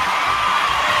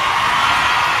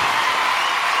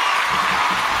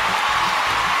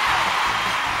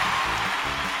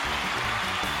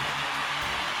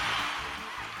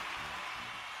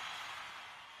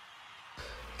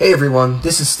 Hey everyone,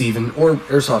 this is Steven, or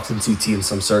Airsoft MCT in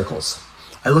some circles.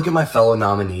 I look at my fellow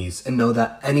nominees and know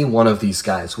that any one of these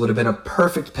guys would have been a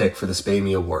perfect pick for this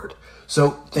BAEmmys award. So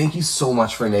thank you so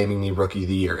much for naming me Rookie of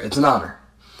the Year. It's an honor.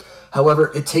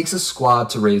 However, it takes a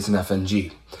squad to raise an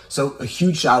FNG. So a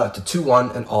huge shout out to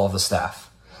 2-1 and all of the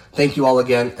staff. Thank you all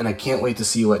again, and I can't wait to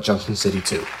see you at Junction City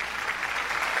 2.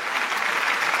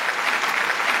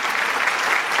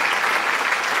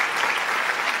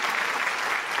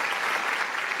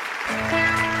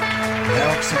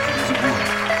 Now accepting his award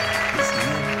is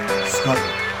Ian Scudder.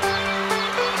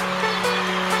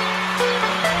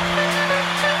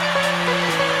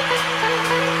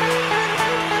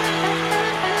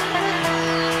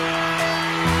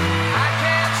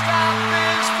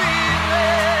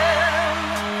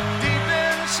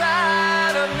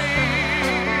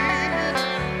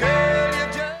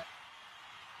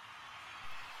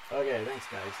 Okay, thanks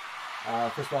guys.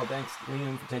 First of all, thanks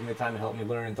Liam for taking the time to help me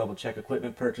learn and double check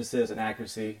equipment purchases and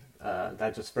accuracy.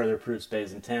 That just further proves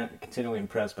Bay's intent. I'm continually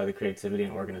impressed by the creativity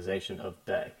and organization of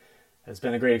Bay. It's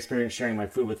been a great experience sharing my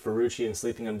food with Ferrucci and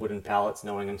sleeping on wooden pallets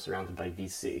knowing I'm surrounded by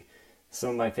VC.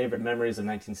 Some of my favorite memories of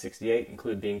 1968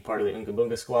 include being part of the Unga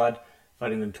Bunga squad,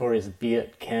 fighting the notorious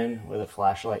Beat Ken with a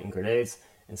flashlight and grenades,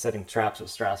 and setting traps with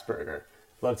Strasburger.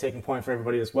 Love taking point for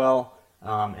everybody as well.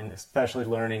 And especially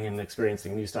learning and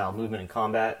experiencing new style movement and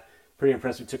combat. Pretty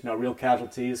impressed we took no real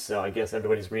casualties, so I guess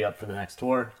everybody's re-up for the next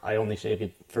tour. I only shake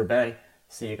it for Bay.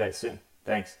 See you guys soon.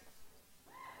 Thanks.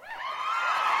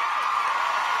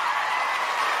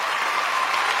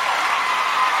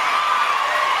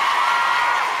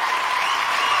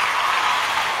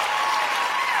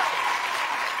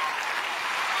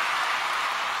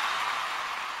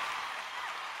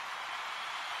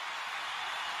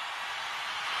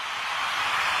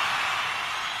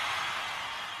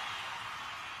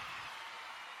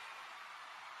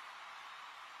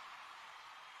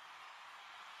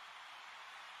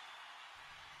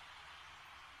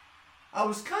 I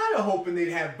was kind of hoping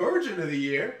they'd have Virgin of the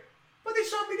Year, but they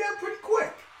shot me down pretty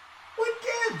quick. What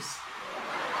gives?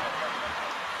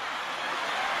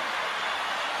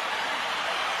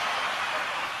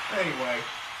 Anyway,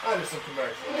 on to some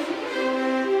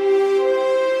commercials.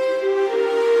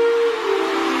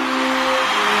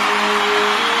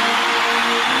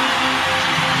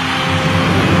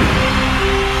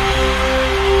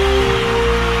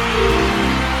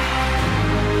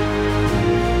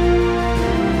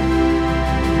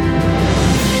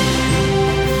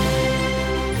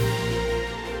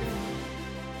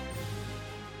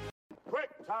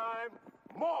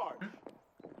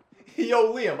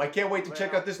 Yo, Liam, I can't wait to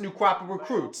check out this new crop of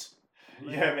recruits.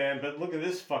 Yeah, man, but look at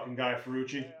this fucking guy,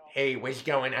 Ferrucci. Hey, what's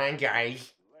going on,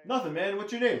 guys? Nothing, man.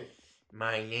 What's your name?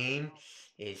 My name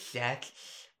is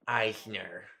Seth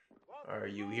Eisner. Are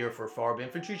you here for FARB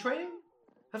infantry training?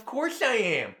 Of course I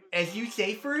am. As you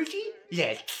say, Fergie,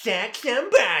 let's sack some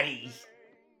bodies.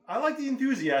 I like the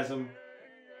enthusiasm,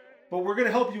 but we're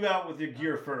gonna help you out with your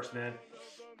gear first, man.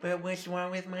 But what's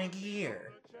wrong with my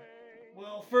gear?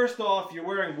 Well, first off, you're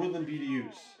wearing woodland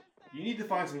BDUs. You need to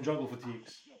find some jungle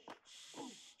fatigues.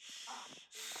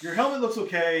 Your helmet looks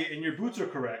okay, and your boots are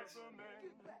correct.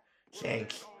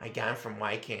 Thanks. I got them from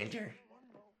Wykander.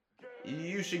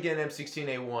 You should get an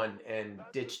M16A1 and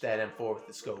ditch that M4 with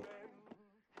the scope.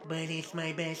 But it's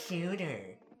my best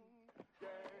shooter.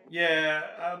 Yeah,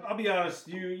 I'll be honest.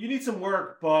 You need some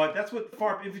work, but that's what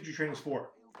FARB infantry training's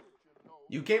for.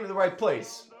 You came to the right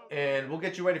place, and we'll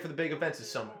get you ready for the big events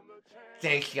this summer.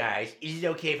 Thanks, guys. Is it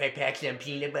okay if I pack some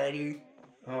peanut butter?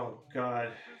 Oh, God.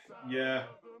 Yeah.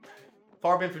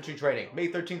 FARB infantry training, May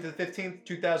 13th to the 15th,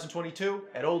 2022,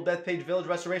 at Old Bethpage Village,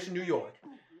 Restoration, New York.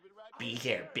 Be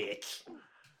there, bitch.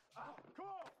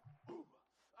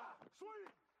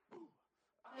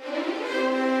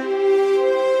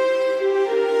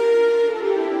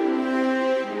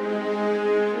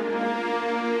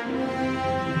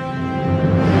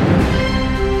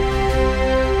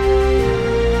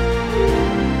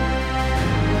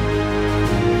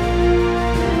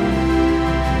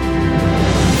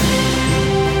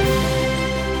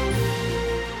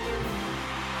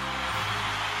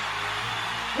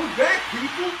 We're back,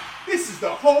 people. This is the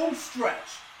home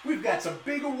stretch. We've got some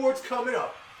big awards coming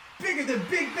up. Bigger than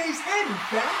Big Bay's head, in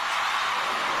fact.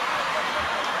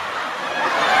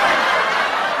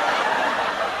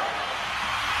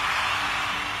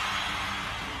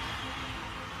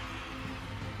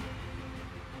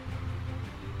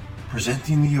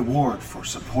 Presenting the award for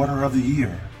Supporter of the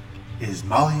Year is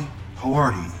Molly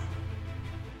Hawardy.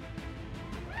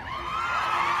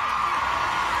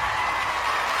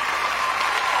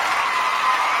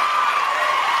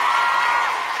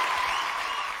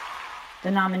 The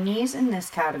nominees in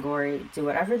this category do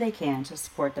whatever they can to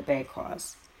support the Bay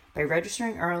cause by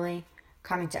registering early,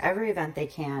 coming to every event they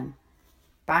can,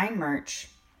 buying merch,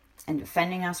 and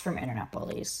defending us from internet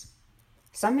bullies.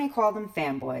 Some may call them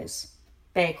fanboys.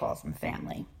 Bay calls them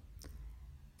family.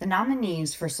 The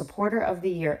nominees for Supporter of the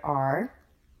Year are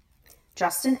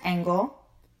Justin Engel,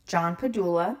 John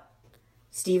Padula,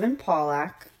 Stephen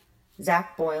Pollack,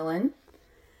 Zach Boylan,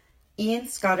 Ian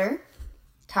Scudder,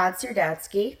 Todd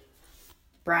Serdatsky,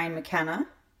 Brian McKenna,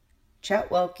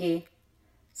 Chet Wilkie,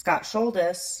 Scott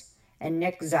Schuldis, and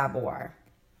Nick Zabawar.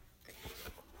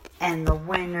 And the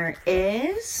winner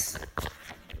is...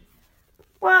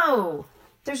 Whoa!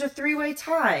 There's a three-way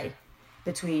tie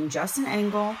between Justin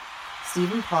Engel,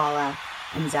 Stephen Pollack,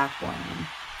 and Zach Boylan.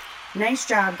 Nice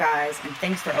job, guys, and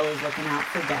thanks for always looking out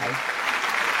for Bay.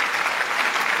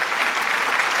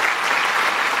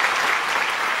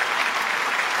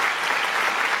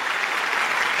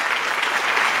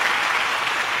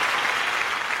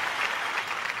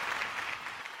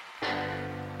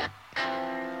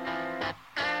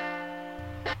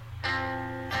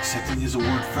 Accepting his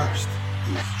award first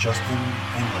is Justin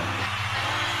Engel.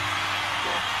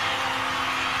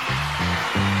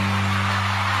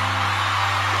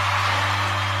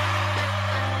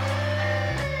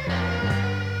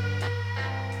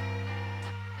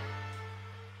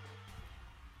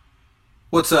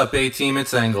 What's up, A-Team?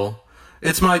 It's Engel.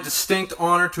 It's my distinct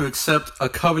honor to accept a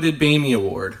coveted BAEmy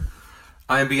Award.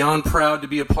 I am beyond proud to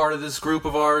be a part of this group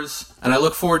of ours, and I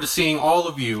look forward to seeing all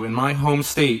of you in my home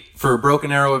state for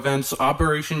Broken Arrow Events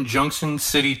Operation Junction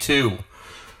City 2.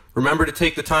 Remember to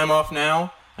take the time off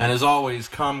now, and as always,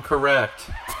 come correct.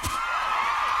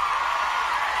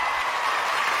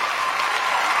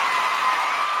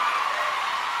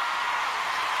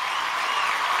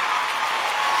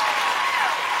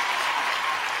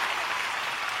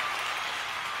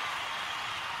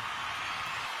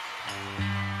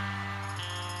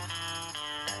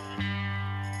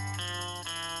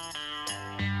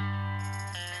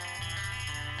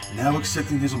 Now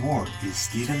accepting his award is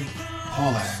Stephen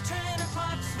Pollack.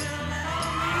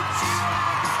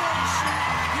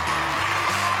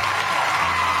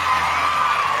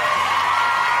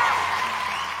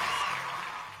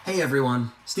 Hey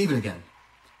everyone, Steven again.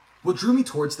 What drew me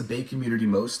towards the Bay community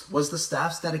most was the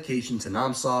staff's dedication to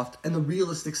NomSoft and the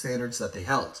realistic standards that they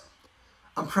held.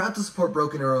 I'm proud to support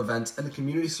Broken Arrow events and the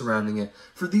community surrounding it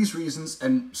for these reasons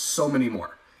and so many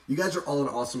more. You guys are all an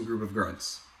awesome group of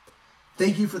grunts.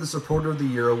 Thank you for the Supporter of the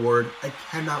Year award. I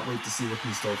cannot wait to see what's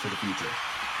in store for the future.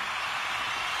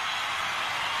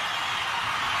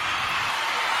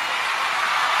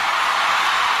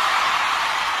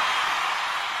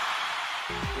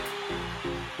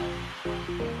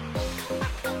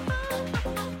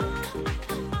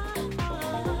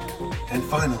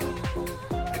 finally,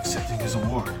 accepting his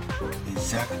award is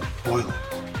Zach Boylan.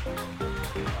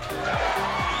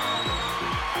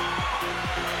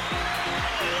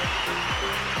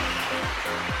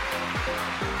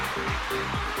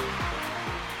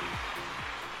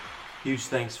 Huge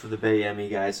thanks for the BAEmmys,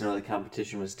 guys. I know the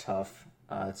competition was tough.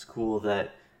 It's cool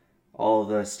that all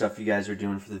the stuff you guys are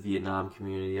doing for the Vietnam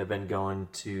community. I've been going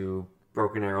to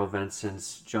Broken Arrow events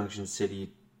since Junction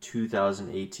City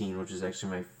 2018, which is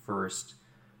actually my first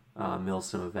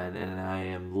Milsim event, and I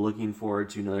am looking forward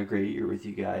to another great year with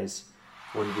you guys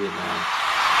in Vietnam.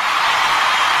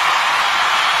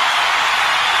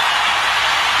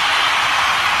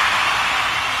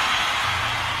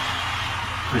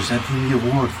 Presenting the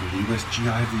award for the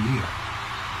USGI of the Year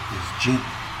is Jim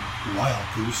Wild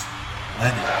Goose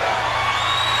Lennon.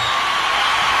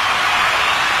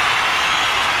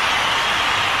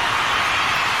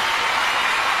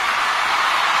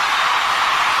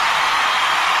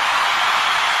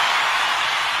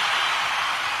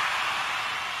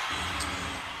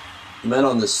 The men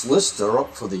on this list are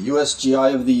up for the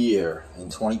USGI of the Year in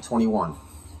 2021.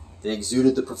 They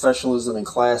exuded the professionalism and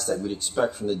class that we'd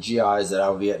expect from the GIs at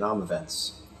our Vietnam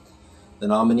events. The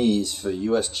nominees for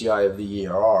USGI of the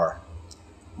Year are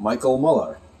Michael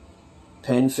Muller,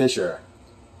 Penn Fisher,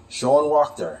 Sean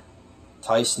Wachter,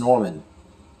 Tice Norman,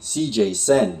 CJ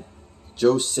Sen,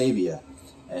 Joe Sabia,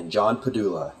 and John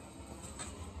Padula.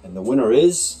 And the winner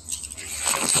is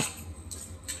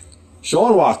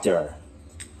Sean Wachter.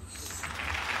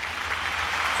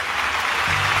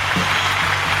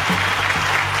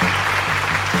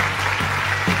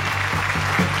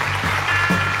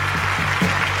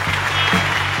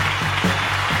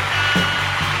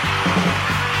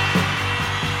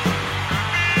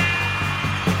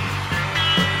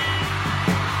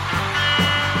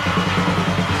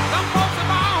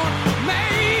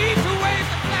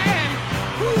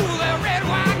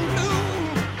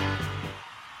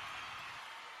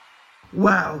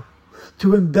 Wow,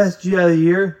 to win Best GI of the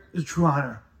Year is a true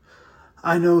honor.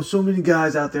 I know so many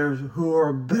guys out there who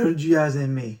are better GIs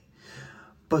than me,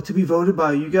 but to be voted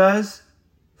by you guys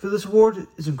for this award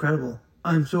is incredible.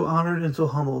 I'm so honored and so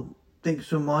humbled. Thank you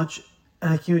so much,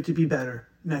 and I can't wait to be better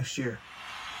next year.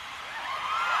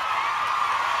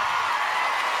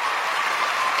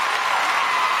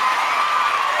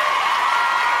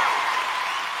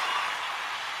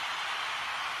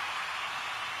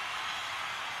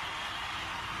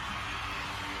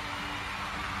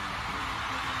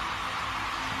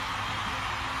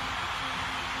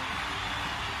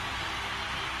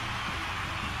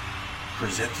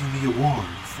 Presenting the award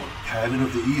for Pattern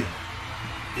of the Year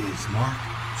is Mark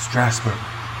Strasberg.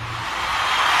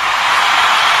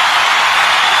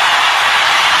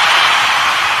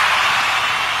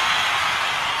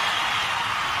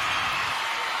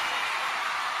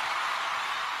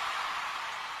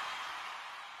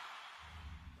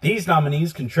 These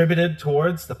nominees contributed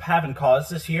towards the Pavan cause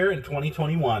this year in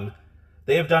 2021.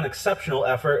 They have done exceptional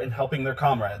effort in helping their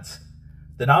comrades.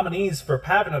 The nominees for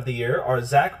Pavan of the Year are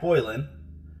Zach Boylan,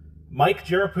 Mike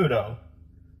Giraputo,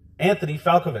 Anthony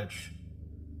Falkovich,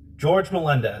 George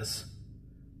Melendez,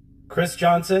 Chris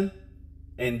Johnson,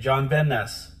 and John Van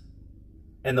Ness.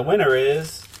 And the winner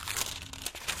is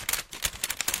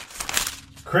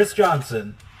Chris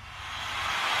Johnson.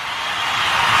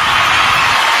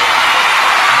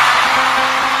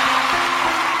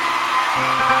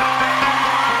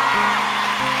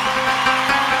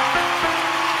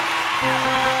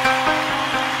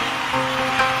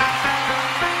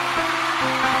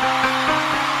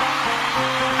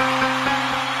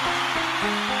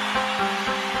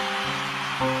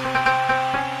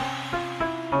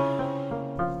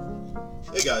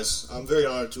 Hey guys, I'm very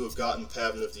honored to have gotten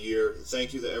Pavan of the Year.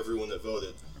 Thank you to everyone that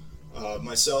voted.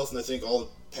 Myself and I think all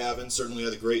the Pavans certainly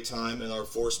had a great time, and our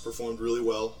force performed really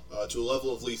well to a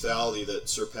level of lethality that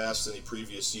surpassed any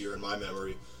previous year in my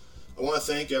memory. I want to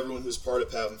thank everyone who was part of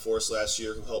Pavan Force last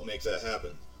year who helped make that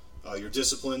happen. Your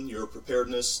discipline, your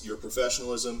preparedness, your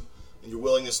professionalism, and your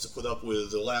willingness to put up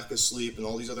with the lack of sleep and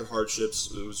all these other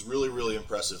hardships, it was really, really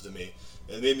impressive to me.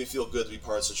 And it made me feel good to be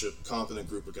part of such a competent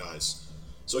group of guys.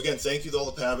 So again, thank you to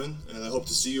all the Pavan, and I hope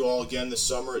to see you all again this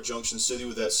summer at Junction City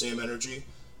with that same energy.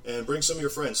 And bring some of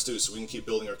your friends too, so we can keep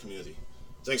building our community.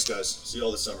 Thanks guys, see you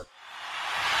all this summer.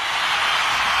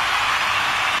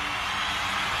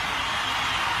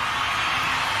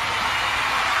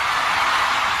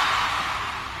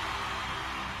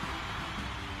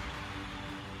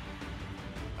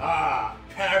 Ah,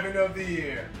 Pavan of the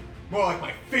Year. More like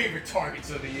my favorite targets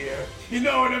of the year. You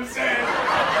know what I'm saying?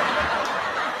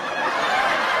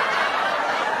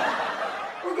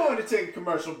 We're going to take a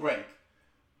commercial break.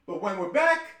 But when we're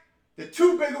back, the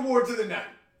two big awards of the night.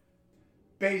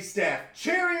 Bay Staff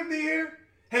Cherry of the Year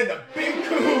and the Big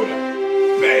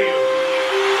Kahuna, Bay of the Year.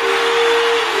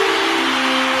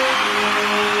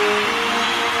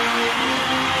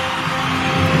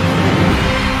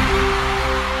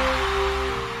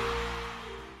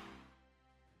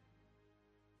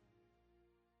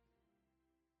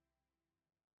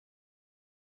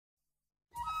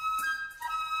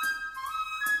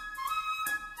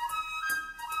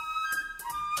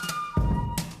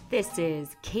 This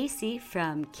is Casey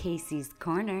from Casey's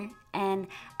Corner, and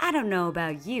I don't know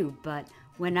about you, but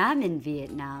when I'm in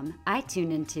Vietnam, I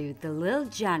tune into The Lil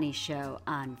Johnny Show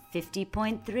on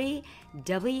 50.3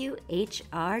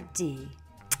 WHRD.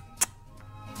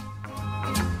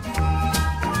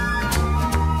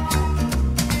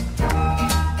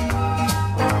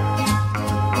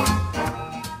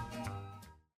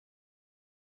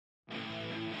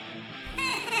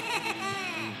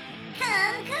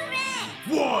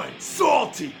 One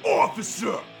salty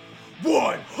officer,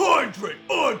 100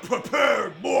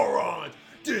 unprepared morons.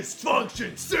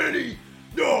 Dysfunction City?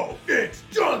 No, it's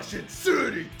Junction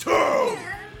City 2.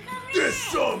 This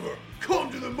summer, come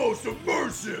to the most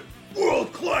immersive,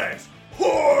 world-class,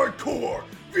 hardcore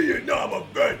Vietnam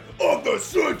event of the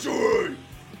century.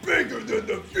 Bigger than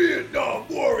the Vietnam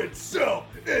War itself.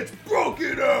 It's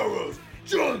Broken Arrows,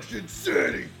 Junction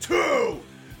City 2.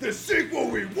 The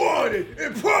sequel we wanted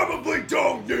and probably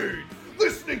don't need.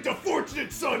 Listening to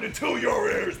Fortunate Son until your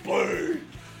ears bleed.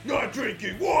 Not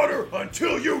drinking water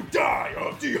until you die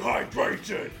of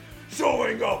dehydration.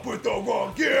 Showing up with the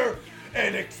wrong gear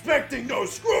and expecting no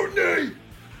scrutiny.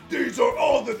 These are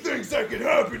all the things that can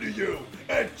happen to you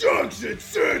at Junction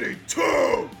City 2.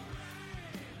 August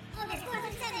 4th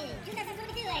and 7th,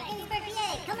 2022 at Gettysburg,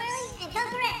 PA. Come early and come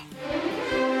correct.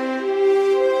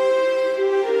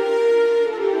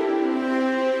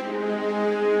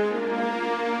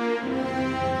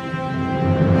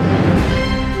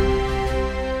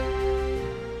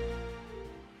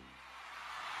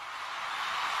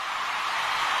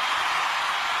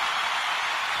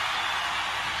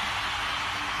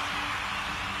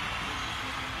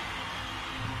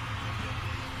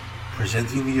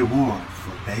 Presenting the award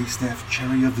for Bay Staff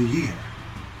Cherry of the Year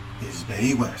is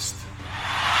Bay West.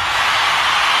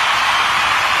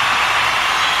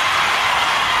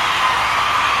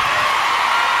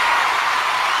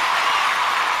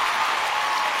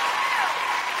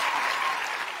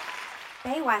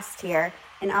 Bay West here,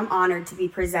 and I'm honored to be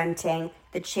presenting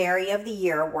the Cherry of the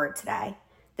Year award today.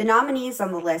 The nominees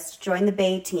on the list joined the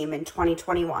Bay team in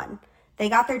 2021. They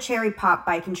got their cherry pop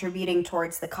by contributing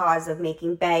towards the cause of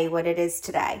making Bay what it is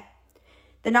today.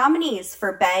 The nominees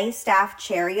for Bay Staff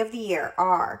Cherry of the Year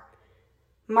are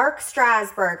Mark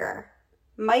Strasburger,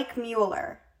 Mike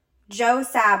Mueller, Joe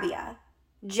Sabia,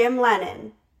 Jim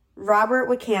Lennon, Robert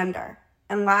Wikander,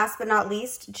 and last but not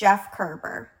least, Jeff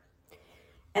Kerber.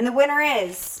 And the winner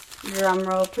is, drum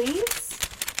roll please,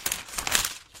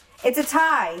 it's a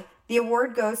tie. The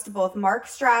award goes to both Mark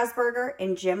Strasburger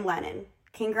and Jim Lennon.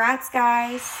 Congrats,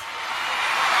 guys.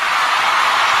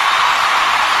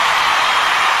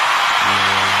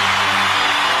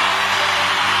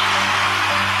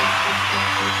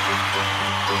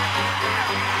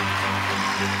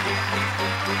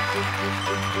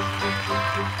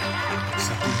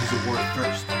 Accepting his award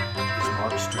first is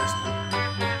Mark Strasburg.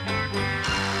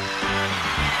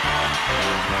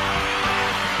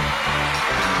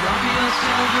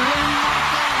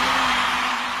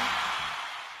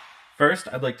 First,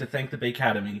 I'd like to thank the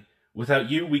BAEcademy.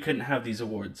 Without you, we couldn't have these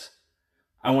awards.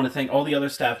 I want to thank all the other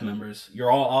staff members.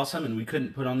 You're all awesome, and we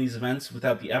couldn't put on these events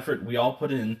without the effort we all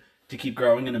put in to keep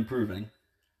growing and improving.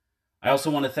 I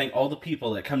also want to thank all the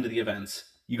people that come to the events.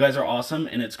 You guys are awesome,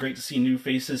 and it's great to see new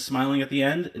faces smiling at the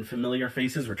end and familiar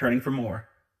faces returning for more.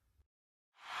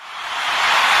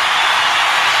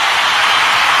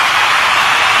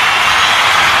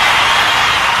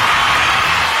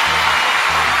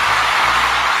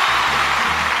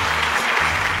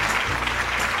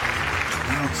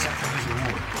 Now accepting his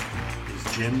award is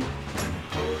Jim Lennon.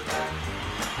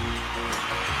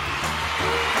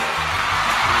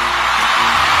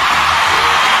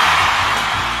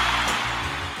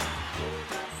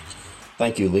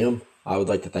 Thank you, Liam. I would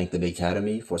like to thank the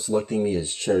BAEcademy for selecting me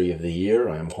as Cherry of the Year.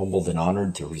 I am humbled and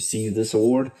honored to receive this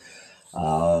award.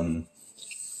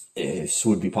 This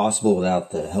would be possible without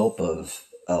the help of,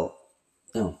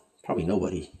 probably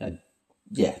nobody.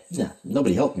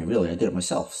 Nobody helped me, really. I did it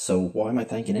myself. So why am I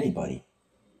thanking anybody?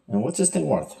 And what's this thing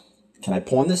worth? Can I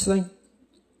pawn this thing?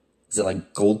 Is it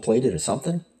like gold-plated or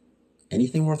something?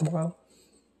 Anything worthwhile?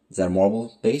 Is that a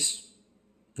marble base?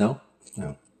 No?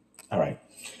 No. All right.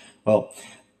 Well,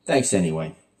 thanks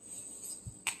anyway.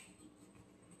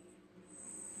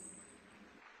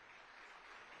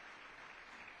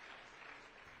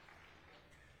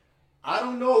 I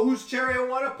don't know whose cherry I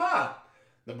want to pop.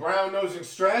 The brown-nosing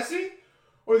Strassie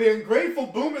or the ungrateful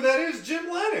boomer that is Jim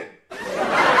Lennon.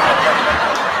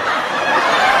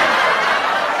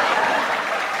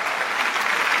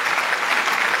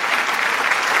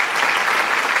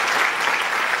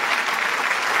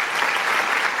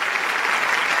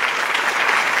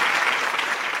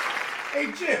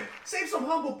 Hey Jim, save some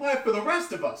humble pie for the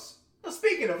rest of us. Now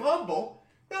speaking of humble,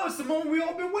 now it's the moment we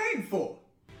all been waiting for.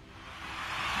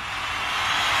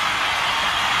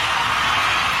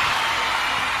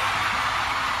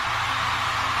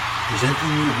 Presenting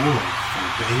the award for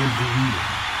Bay of the Year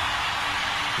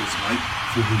is Mike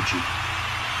Ferrucci.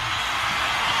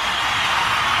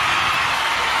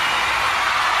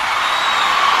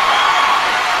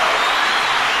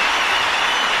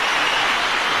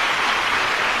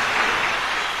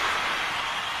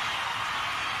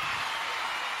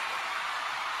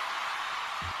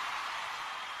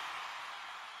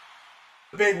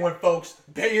 The big one, folks,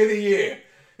 Bay of the Year.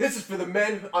 This is for the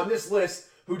men on this list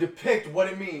who depict what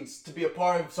it means to be a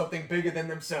part of something bigger than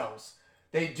themselves.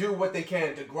 They do what they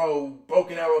can to grow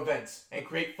Broken Arrow events and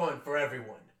create fun for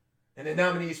everyone. And the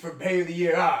nominees for Bay of the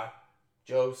Year are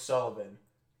Joe Sullivan,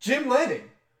 Jim Lennon,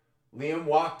 Liam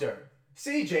Wachter,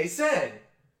 CJ Sen,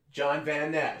 John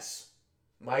Van Ness,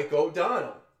 Mike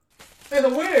O'Donnell. And the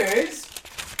winner is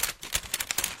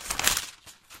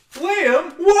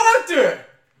Liam Wachter!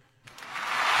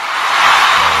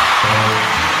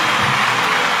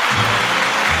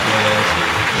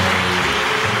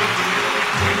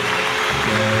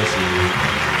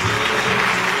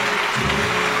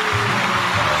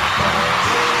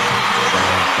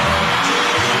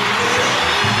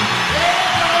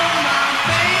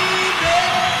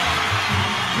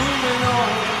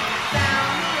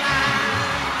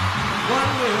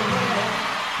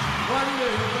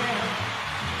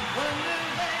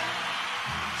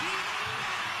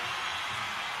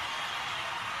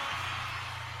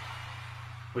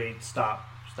 Wait, stop.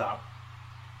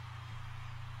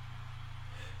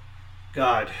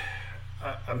 God,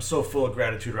 I'm so full of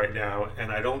gratitude right now,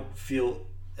 and I don't feel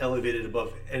elevated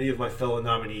above any of my fellow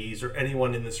nominees or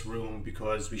anyone in this room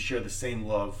because we share the same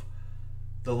love,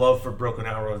 the love for Broken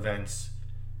Arrow events.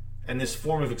 And this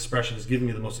form of expression has given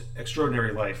me the most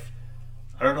extraordinary life.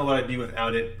 I don't know what I'd be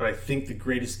without it, but I think the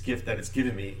greatest gift that it's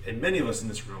given me, and many of us in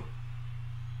this room,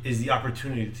 is the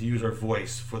opportunity to use our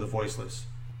voice for the voiceless.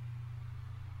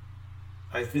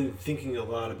 I've been thinking a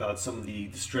lot about some of the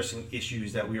distressing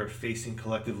issues that we are facing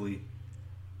collectively.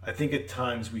 I think at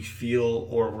times we feel,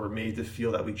 or we're made to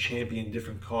feel, that we champion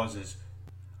different causes.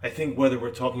 I think whether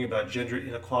we're talking about gender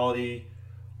inequality,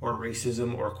 or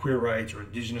racism, or queer rights, or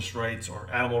indigenous rights, or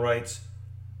animal rights,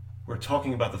 we're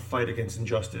talking about the fight against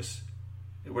injustice.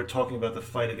 We're talking about the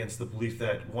fight against the belief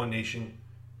that one nation,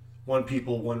 one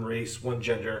people, one race, one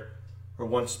gender, or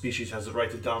one species has the right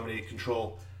to dominate,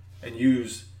 control, and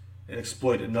use and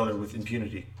exploit another with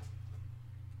impunity.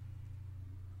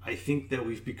 I think that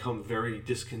we've become very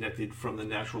disconnected from the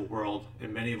natural world,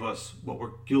 and many of us, what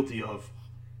we're guilty of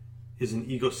is an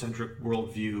egocentric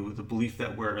worldview, the belief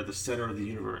that we're the center of the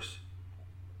universe.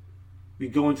 We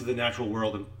go into the natural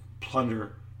world and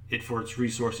plunder it for its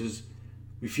resources.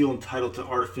 We feel entitled to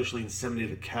artificially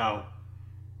inseminate a cow,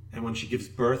 and when she gives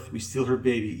birth, we steal her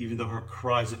baby even though her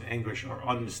cries of anguish are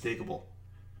unmistakable.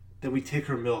 Then we take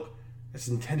her milk that's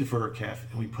intended for her calf,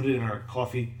 and we put it in our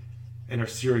coffee and our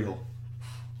cereal.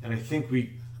 And I think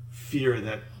we fear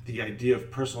that the idea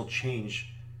of personal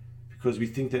change, because we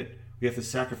think that we have to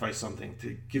sacrifice something,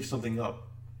 to give something up.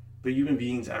 But human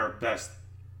beings at our best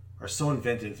are so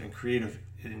inventive and creative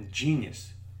and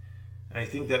ingenious. And I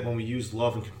think that when we use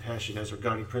love and compassion as our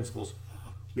guiding principles,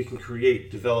 we can create,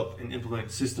 develop, and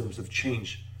implement systems of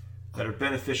change that are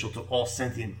beneficial to all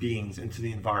sentient beings and to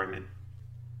the environment.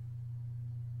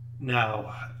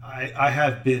 Now, I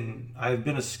have been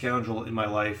a scoundrel in my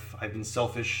life. I've been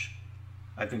selfish.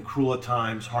 I've been cruel at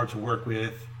times, hard to work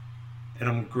with. And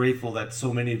I'm grateful that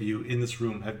so many of you in this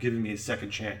room have given me a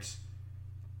second chance.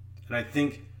 And I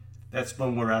think that's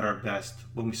when we're at our best.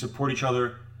 When we support each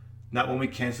other, not when we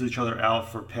cancel each other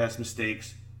out for past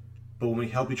mistakes, but when we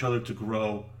help each other to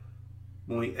grow,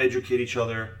 when we educate each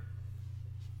other,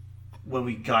 when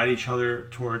we guide each other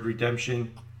toward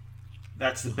redemption.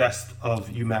 That's the best of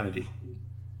humanity.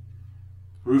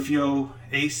 Rufio,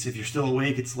 Ace, if you're still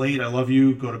awake, it's late. I love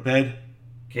you. Go to bed.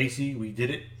 Casey, we did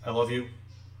it. I love you.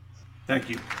 Thank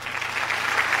you.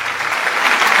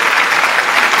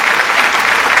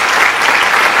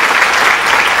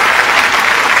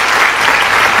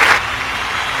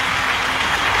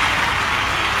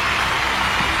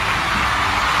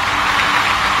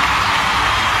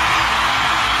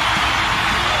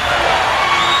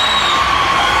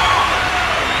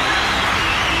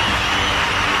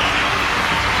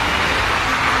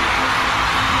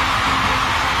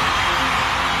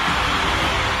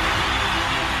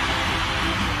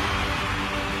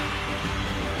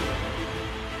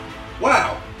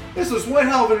 Wow, this was one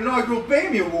hell of an inaugural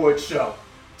BAEmmys Awards show.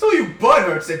 To all you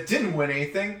butthurts that didn't win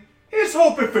anything, here's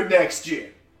hoping for next year.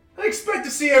 I expect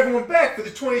to see everyone back for the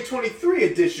 2023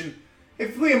 edition,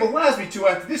 if Liam allows me to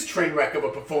after this train wreck of a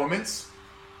performance.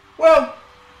 Well,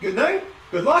 good night,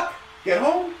 good luck, get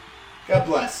home, God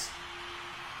bless.